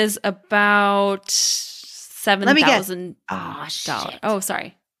is about $7,000. Oh, shit. Oh,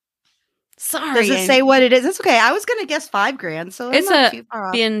 sorry. Does it say what it is? It's okay. I was going to guess $5,000. So it's not too far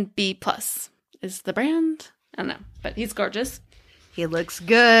off. B&B Plus is the brand. I don't know, but he's gorgeous. He looks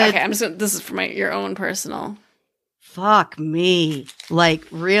good. Okay, this is for your own personal. Fuck me.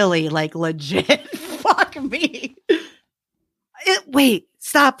 Really, legit. Fuck me. Wait,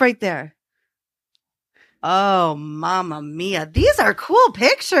 stop right there. Oh, mamma mia. These are cool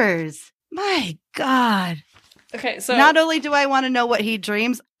pictures. My God. Okay, so not only do I want to know what he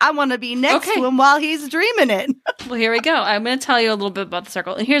dreams, I want to be next to him while he's dreaming it. Well, here we go. I'm going to tell you a little bit about the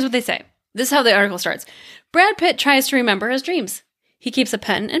circle. And here's what they say. This is how the article starts. Brad Pitt tries to remember his dreams. He keeps a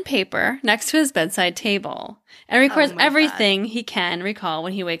pen and paper next to his bedside table and records everything he can recall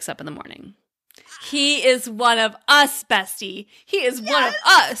when he wakes up in the morning. He is one of us, bestie. He is one of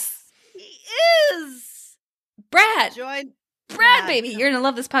us. He is. Brad. Join Brad, baby. You're going to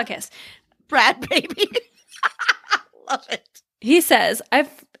love this podcast. Brad, baby. Love it. He says, I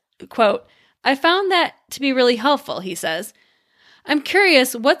found that to be really helpful, he says. I'm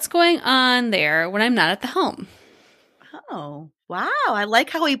curious what's going on there when I'm not at the helm. Oh, wow. I like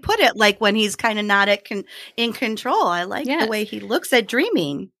how he put it, like when he's kind of not in control. I like the way he looks at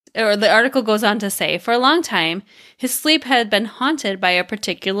dreaming. Or the article goes on to say, for a long time, his sleep had been haunted by a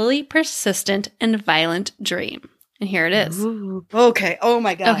particularly persistent and violent dream. And here it is. Ooh, okay. Oh,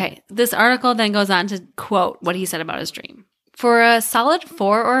 my God. Okay. This article then goes on to quote what he said about his dream. For a solid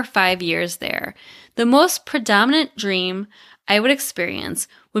 4 or 5 years there, the most predominant dream I would experience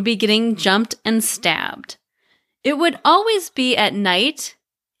would be getting jumped and stabbed. It would always be at night,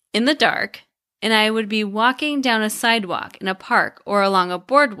 in the dark, and I would be walking down a sidewalk in a park or along a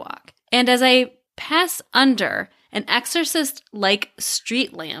boardwalk. And as I pass under an exorcist-like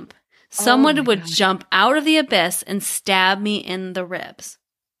street lamp, someone would jump out of the abyss and stab me in the ribs.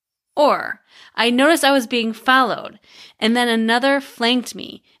 Or I noticed I was being followed, and then another flanked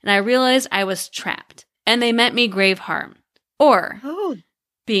me, and I realized I was trapped, and they meant me grave harm. Or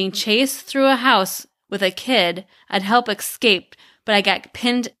being chased through a house with a kid I'd help escape, but I got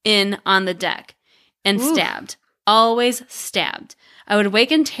pinned in on the deck and stabbed. Always stabbed. I would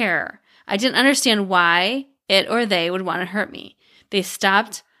wake in terror. I didn't understand why it or they would want to hurt me. They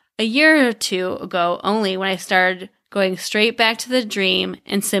stopped a year or two ago only when I started going straight back to the dream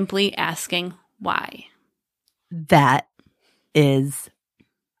and simply asking why. That is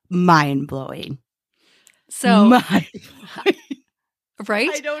mind-blowing. So, Mind-blowing.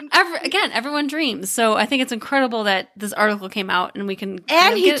 right? Everyone dreams. So I think it's incredible that this article came out and we can.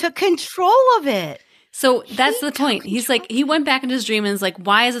 And he took control of it. So that's the point. He's like, he went back into his dream and is like,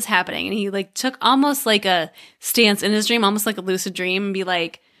 why is this happening? And he like took almost like a stance in his dream, almost like a lucid dream, and be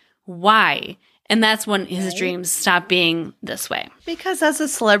like, why? And that's when his dreams stop being this way. Because as a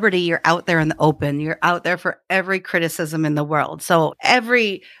celebrity, you're out there in the open. You're out there for every criticism in the world. So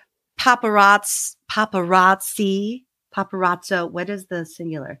every paparazzo, what is the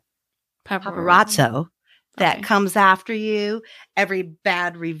singular? Paparazzo that comes after you, every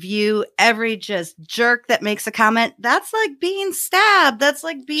bad review, every just jerk that makes a comment, that's like being stabbed. That's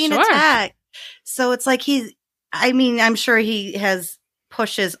like being attacked. So it's like I'm sure he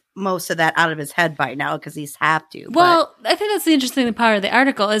pushes most of that out of his head by now because he's have to. Well, I think that's the interesting part of the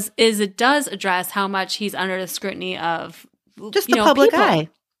article is it does address how much he's under the scrutiny of just the public eye.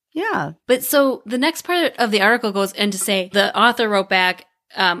 Yeah. But so the next part of the article goes in to say the author wrote back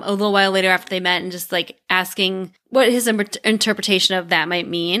a little while later after they met and just like asking what his interpretation of that might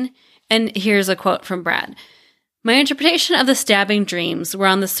mean. And here's a quote from Brad. My interpretation of the stabbing dreams were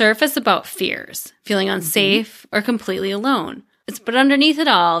on the surface about fears, feeling unsafe or completely alone. But underneath it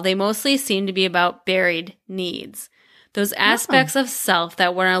all, they mostly seem to be about buried needs. Those aspects of self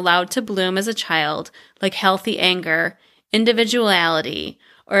that weren't allowed to bloom as a child, like healthy anger, individuality,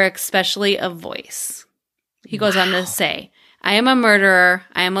 or especially a voice. He goes on to say, I am a murderer.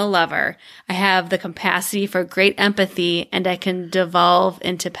 I am a lover. I have the capacity for great empathy, and I can devolve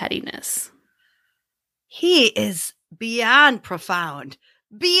into pettiness. He is beyond profound.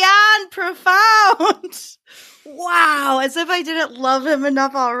 Beyond profound. Wow. As if I didn't love him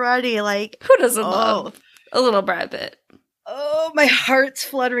enough already. Like, who doesn't love a little Brad Pitt? Oh, my heart's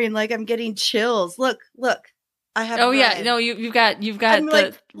fluttering like I'm getting chills. Look. I have. Oh yeah, no, you've got I'm the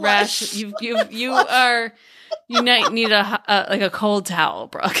like rash. You need a cold towel,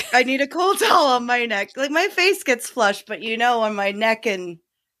 Brooke. I need a cold towel on my neck. Like my face gets flushed, but on my neck and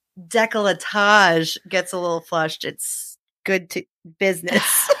décolletage gets a little flushed. It's good to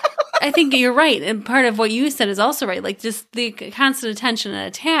business. I think you're right, and part of what you said is also right. Like just the constant attention and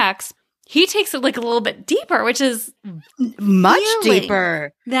attacks. He takes it like a little bit deeper, which is much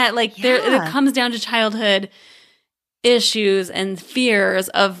deeper. That like it comes down to childhood issues and fears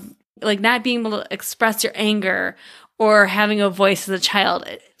of like not being able to express your anger or having a voice as a child.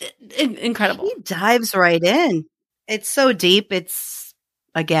 Incredible. He dives right in. It's so deep. It's,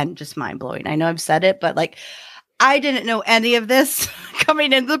 again, just mind-blowing. I know I've said it, but like I didn't know any of this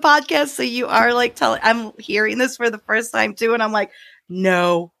coming into the podcast. So you are like I'm hearing this for the first time too. And I'm like,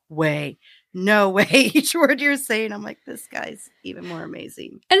 no way. No way. Each word you're saying, I'm like, this guy's even more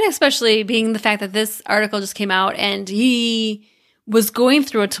amazing. And especially being the fact that this article just came out and he was going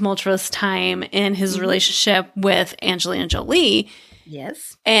through a tumultuous time in his relationship with Angelina Jolie.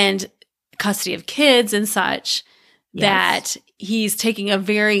 Yes. And custody of kids and such, that he's taking a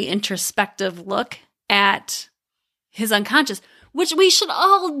very introspective look at his unconscious, which we should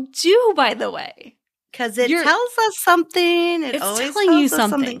all do, by the way. Because it tells us something. It's always telling you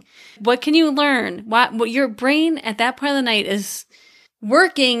something. What can you learn? What your brain at that point of the night is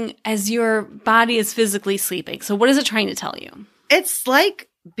working as your body is physically sleeping. So what is it trying to tell you? It's like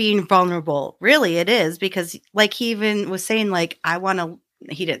being vulnerable. Really, it is. Because like he even was saying, like,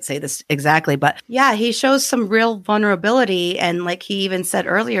 he didn't say this exactly, but yeah, he shows some real vulnerability. And like he even said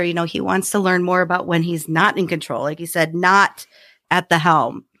earlier, he wants to learn more about when he's not in control. Like he said, not at the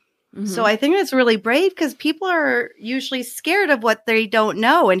helm. Mm-hmm. So I think it's really brave because people are usually scared of what they don't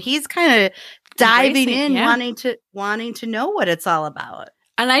know. And he's kind of diving in, wanting to know what it's all about.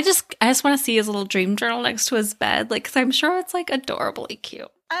 And I just want to see his little dream journal next to his bed. Like, cause I'm sure it's like adorably cute.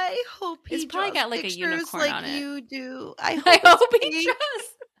 I hope he's probably got like a unicorn like on it. You do. I hope he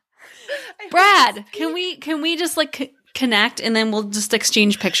does. Brad, can we just like connect and then we'll just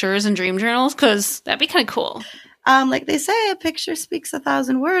exchange pictures and dream journals? Cause that'd be kind of cool. Like they say, a picture speaks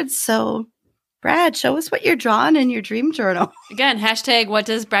 1,000 words. So, Brad, show us what you're drawing in your dream journal. Again, hashtag what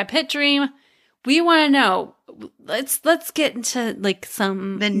does Brad Pitt dream? We want to know. Let's get into like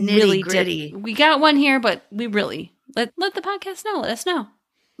some the nitty really gritty. We got one here, but we really let the podcast know. Let us know.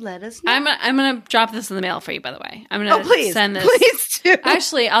 Let us know. I'm gonna drop this in the mail for you. By the way, I'm gonna send this. Please do.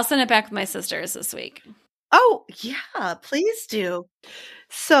 Actually, I'll send it back with my sisters this week. Oh yeah, please do.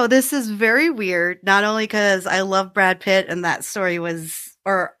 So this is very weird. Not only because I love Brad Pitt and that story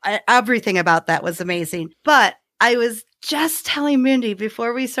everything about that was amazing, but I was just telling Mindy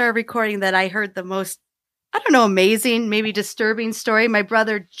before we started recording that I heard the most I don't know, amazing, maybe disturbing story my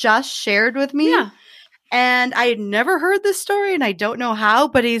brother just shared with me. Yeah. And I had never heard this story, and I don't know how,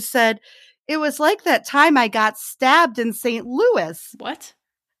 but he said, it was like that time I got stabbed in St. Louis. What?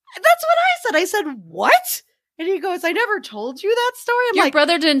 That's what I said. I said, what? And he goes, I never told you that story. I'm Your like,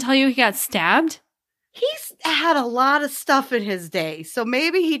 brother didn't tell you he got stabbed? he's had a lot of stuff in his day, so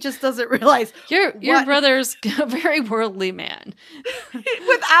maybe he just doesn't realize. Your brother's a very worldly man.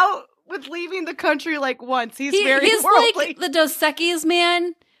 With leaving the country like once. He's very worldly. Like the Dos Equis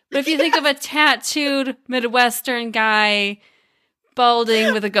man, but if you think of a tattooed Midwestern guy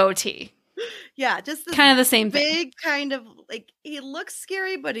balding with a goatee. Yeah, just kind of the same big, thing. Kind of like, he looks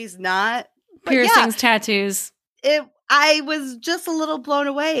scary, but he's not. But piercings, tattoos. I was just a little blown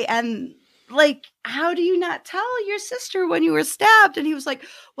away. And like, how do you not tell your sister when you were stabbed? And he was like,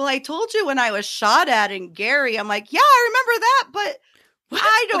 well, I told you when I was shot at in Gary. I'm like, yeah, I remember that, but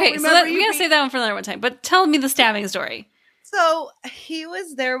I don't remember. So we're going to say that one for another one time, but tell me the stabbing story. So he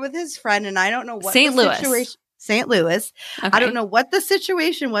was there with his friend, and I don't know what St. Louis. St. Louis. Okay. I don't know what the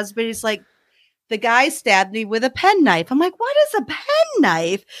situation was, but he's like, the guy stabbed me with a penknife. I'm like, what is a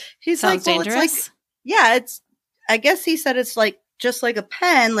penknife? He's Sounds like, well, dangerous. it's like, yeah, I guess he said it's like just like a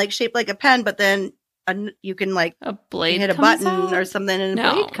pen, like shaped like a pen, but then you can like a blade hit a comes button out? or something, and a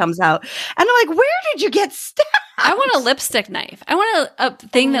No. blade comes out. And I'm like, where did you get stabbed? I want a lipstick knife. I want a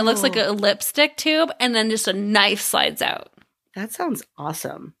thing that looks like a lipstick tube, and then just a knife slides out. That sounds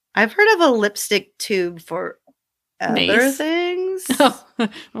awesome. I've heard of a lipstick tube for other Mace? things. It's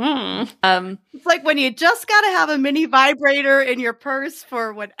It's like when you just got to have a mini vibrator in your purse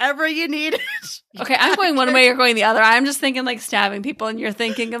for whatever you need. okay, I'm going one way, you're going the other. I'm just thinking like stabbing people, and you're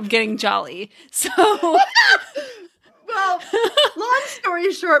thinking of getting jolly. So, Well, long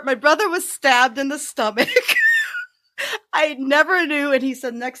story short, my brother was stabbed in the stomach. I never knew, and he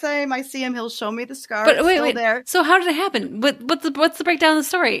said next time I see him, he'll show me the scar. but It's wait, still there. So how did it happen? What's the breakdown of the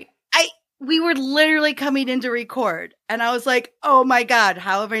story? We were literally coming in to record, and I was like, oh my God,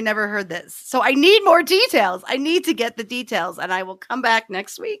 how have I never heard this? So I need more details. I need to get the details, and I will come back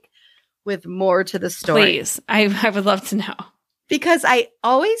next week with more to the story. Please, I would love to know. Because I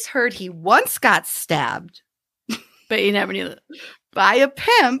always heard he once got stabbed But you never knew that. by a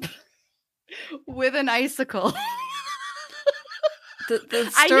pimp with an icicle.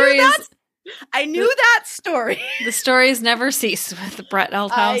 The stories, I knew that story. the stories never cease with Brett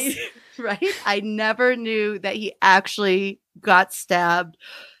Eldhouse. Right? I never knew that he actually got stabbed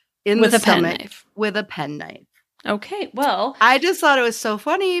in With the a stomach penknife. with a penknife. Okay, well, I just thought it was so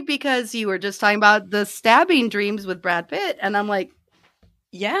funny because you were just talking about the stabbing dreams with Brad Pitt. And I'm like,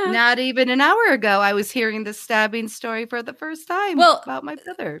 yeah. not even an hour ago, I was hearing this stabbing story for the first time about my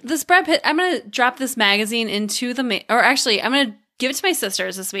brother. This Brad Pitt, I'm going to drop this magazine into or actually, I'm going to give it to my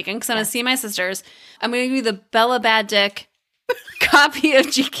sisters this weekend because I'm going to see my sisters. I'm going to give you the Bella Bad Dick copy of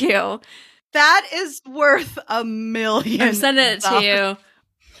GQ. That is worth $1 million. I'm sending it to you.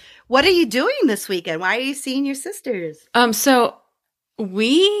 What are you doing this weekend? Why are you seeing your sisters? So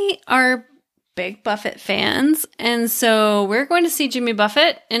we are big Buffett fans, and so we're going to see Jimmy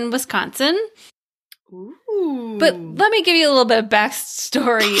Buffett in Wisconsin. Ooh. But let me give you a little bit of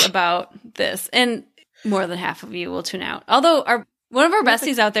backstory about this, and more than half of you will tune out. Although one of our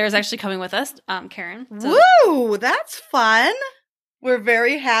besties out there is actually coming with us, Karen. So. Woo! That's fun. We're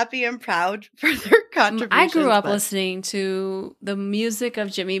very happy and proud for their contributions. I grew up listening to the music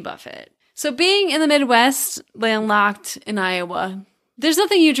of Jimmy Buffett. So being in the Midwest, landlocked in Iowa, there's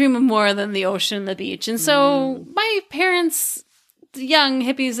nothing you dream of more than the ocean and the beach. And so my parents, the young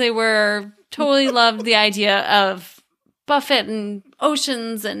hippies they were, totally loved the idea of Buffett and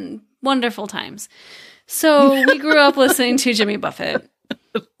oceans and wonderful times. So we grew up listening to Jimmy Buffett.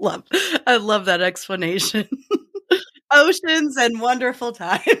 I love that explanation. Oceans and wonderful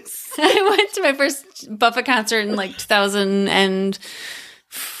times. I went to my first Buffett concert in like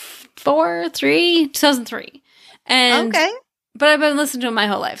 2003. And okay. But I've been listening to him my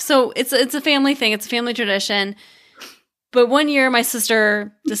whole life. So it's a family thing. It's a family tradition. But one year my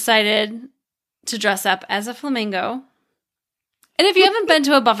sister decided to dress up as a flamingo. And if you haven't been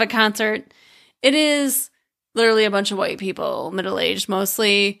to a Buffett concert, it is literally a bunch of white people, middle-aged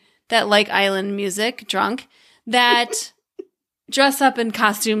mostly, that like island music, drunk, that dress up in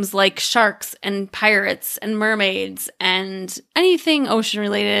costumes like sharks and pirates and mermaids and anything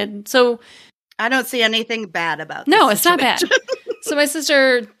ocean-related. So I don't see anything bad about this. No, it's not bad. So my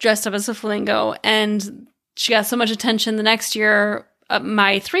sister dressed up as a flamingo, and she got so much attention the next year.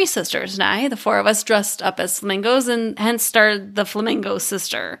 My three sisters and I, the four of us, dressed up as flamingos, and hence started the Flamingo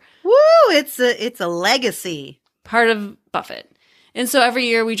Sister. Woo! It's a legacy. Part of Buffett. And so every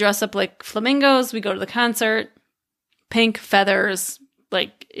year we dress up like flamingos. We go to the concert. Pink feathers.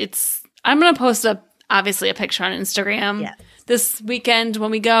 Like I'm going to post obviously a picture on Instagram this weekend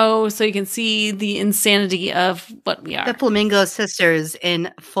when we go so you can see the insanity of what we are. The Flamingo Sisters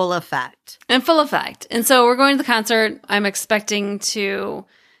in full effect. In full effect. And so we're going to the concert. I'm expecting to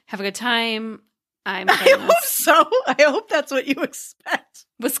have a good time. I hope so. I hope that's what you expect.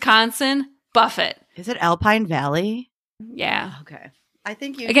 Wisconsin, Buffett. Is it Alpine Valley? Yeah. Okay. I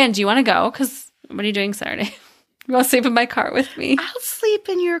think you... Again, do you want to go? Because what are you doing Saturday? You want to sleep in my car with me? I'll sleep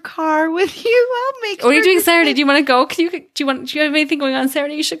in your car with you. I'll make sure. What are you doing Saturday? Do you want to go? Do you have anything going on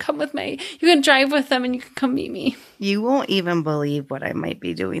Saturday? You should come with me. You can drive with them and you can come meet me. You won't even believe what I might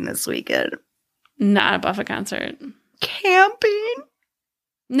be doing this weekend. Not a Buffett concert. Camping?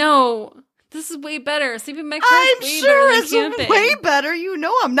 No. This is way better. Sleeping in my car I'm is way sure better it's than camping. way better. You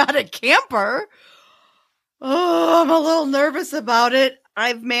know I'm not a camper. Oh, I'm a little nervous about it.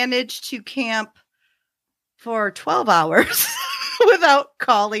 I've managed to camp for 12 hours without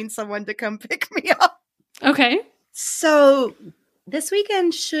calling someone to come pick me up. Okay. So this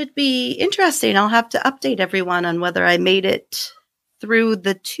weekend should be interesting. I'll have to update everyone on whether I made it through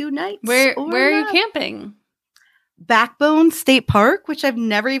the 2 nights. Where are you camping? Backbone State Park, which I've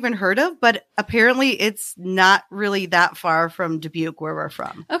never even heard of, but apparently it's not really that far from Dubuque, where we're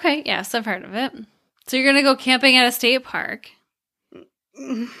from. Okay, yes, I've heard of it. So you're going to go camping at a state park.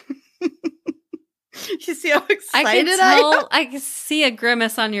 You see how excited I am? I can see a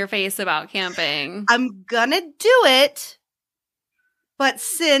grimace on your face about camping. I'm gonna do it, but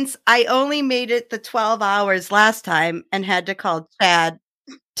since I only made it the 12 hours last time and had to call Chad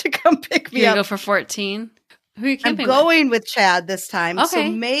to come pick me You're up. Go for 14? Who are you camping I'm going with Chad this time. Okay.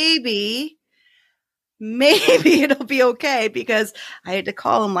 So maybe it'll be okay because I had to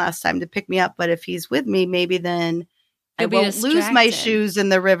call him last time to pick me up. But if he's with me, maybe then I won't lose my shoes in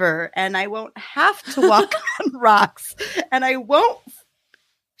the river and I won't have to walk on rocks and I won't.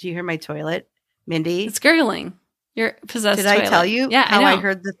 Do you hear my toilet, Mindy? It's gurgling. You're possessed. Did toilet. I tell you how I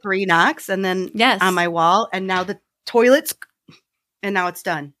heard the 3 knocks and then on my wall and now the toilet's and now it's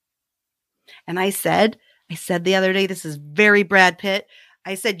done. And I said the other day, this is very Brad Pitt.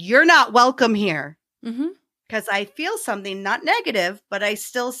 I said, you're not welcome here. Because I feel something, not negative, but I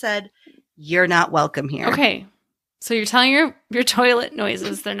still said, you're not welcome here. Okay. So you're telling your toilet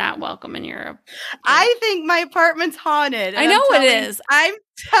noises they're not welcome in Europe. I think my apartment's haunted. I know it is. I'm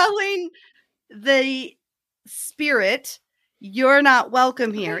telling the spirit, you're not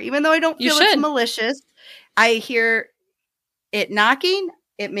welcome here. Even though I don't feel it's malicious, I hear it knocking.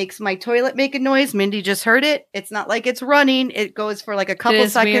 It makes my toilet make a noise. Mindy just heard it. It's not like it's running. It goes for like a couple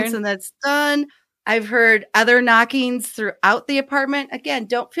seconds and that's done. I've heard other knockings throughout the apartment. Again,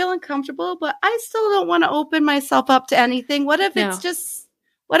 don't feel uncomfortable, but I still don't want to open myself up to anything. What if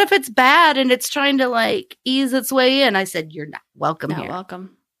what if it's bad and it's trying to like ease its way in? I said, you're not welcome here.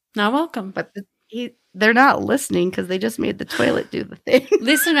 Not welcome. But they're not listening because they just made the toilet do the thing. At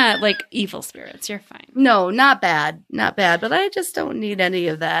least they're not like evil spirits. You're fine. No, not bad. Not bad. But I just don't need any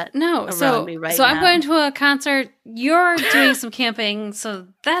of that. No. Around me right now. I'm going to a concert. You're doing some camping. So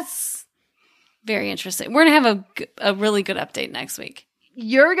that's very interesting. We're going to have a really good update next week.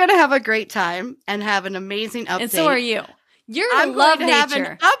 You're going to have a great time and have an amazing update. And so are you. You're going to love nature. Have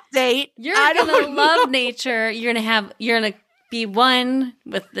an update. You're going to love nature. You're going to be one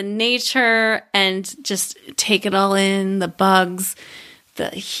with the nature and just take it all in. The bugs, the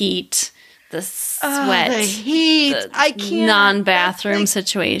heat, the sweat, the heat. I can't. Non-bathroom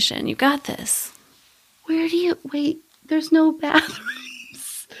situation. You got this. Wait, there's no bathroom.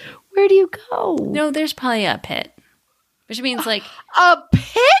 Where do you go? No, there's probably a pit, which means like a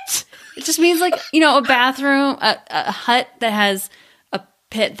pit. It just means like a bathroom, a hut that has a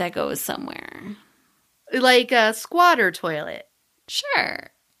pit that goes somewhere, like a squatter toilet. Sure,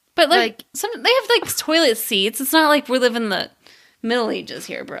 but like some they have like toilet seats. It's not like we live in the Middle Ages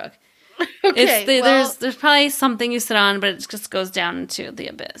here, Brooke. Okay, there's probably something you sit on, but it just goes down into the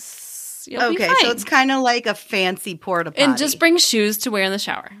abyss. You'll be fine. So it's kind of like a fancy porta potty. And just bring shoes to wear in the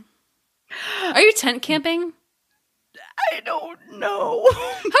shower. Are you tent camping? I don't know.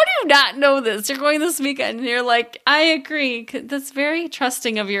 How do you not know this? You're going this weekend and you're like, I agree. That's very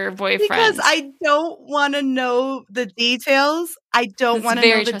trusting of your boyfriend. Because I don't want to know the details. I don't want to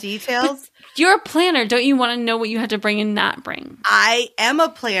know the details. But you're a planner. Don't you want to know what you have to bring and not bring? I am a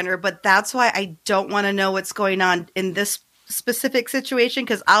planner, but that's why I don't want to know what's going on in this specific situation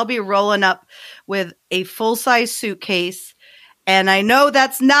because I'll be rolling up with a full-size suitcase. And I know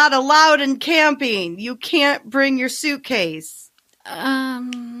that's not allowed in camping. You can't bring your suitcase.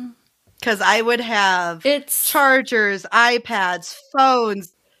 Because I would have It's chargers, iPads,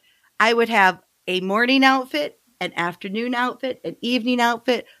 phones. I would have a morning outfit, an afternoon outfit, an evening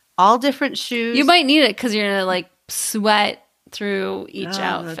outfit, all different shoes. you might need it because you're gonna like sweat through each Oh,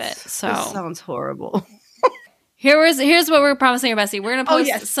 outfit. So this sounds horrible. here's what we're promising your bestie. We're gonna post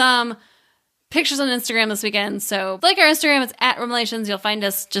yes. some pictures on Instagram this weekend. So like our Instagram, it's @Rumelations. You'll find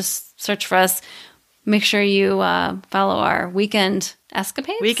us. Just search for us. Make sure you follow our weekend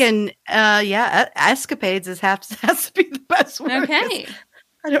escapades. Escapades has to be the best word. Okay.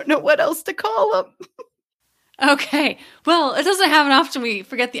 I don't know what else to call them. Okay. Well, it doesn't happen often we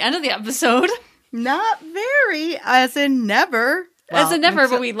forget the end of the episode. Not very, as in never. As in never,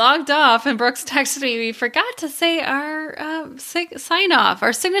 but we logged off and Brooks texted me. We forgot to say our sign-off,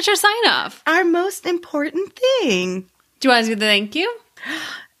 our signature sign-off. Our most important thing. Do you want to do the thank you?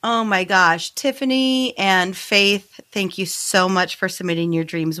 Oh my gosh. Tiffany and Faith, thank you so much for submitting your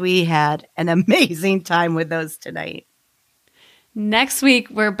dreams. We had an amazing time with those tonight. Next week,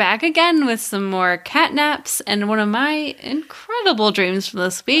 we're back again with some more catnaps and one of my incredible dreams for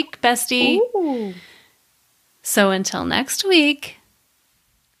this week, bestie. Ooh. So until next week,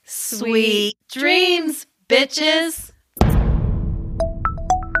 Sweet dreams, bitches.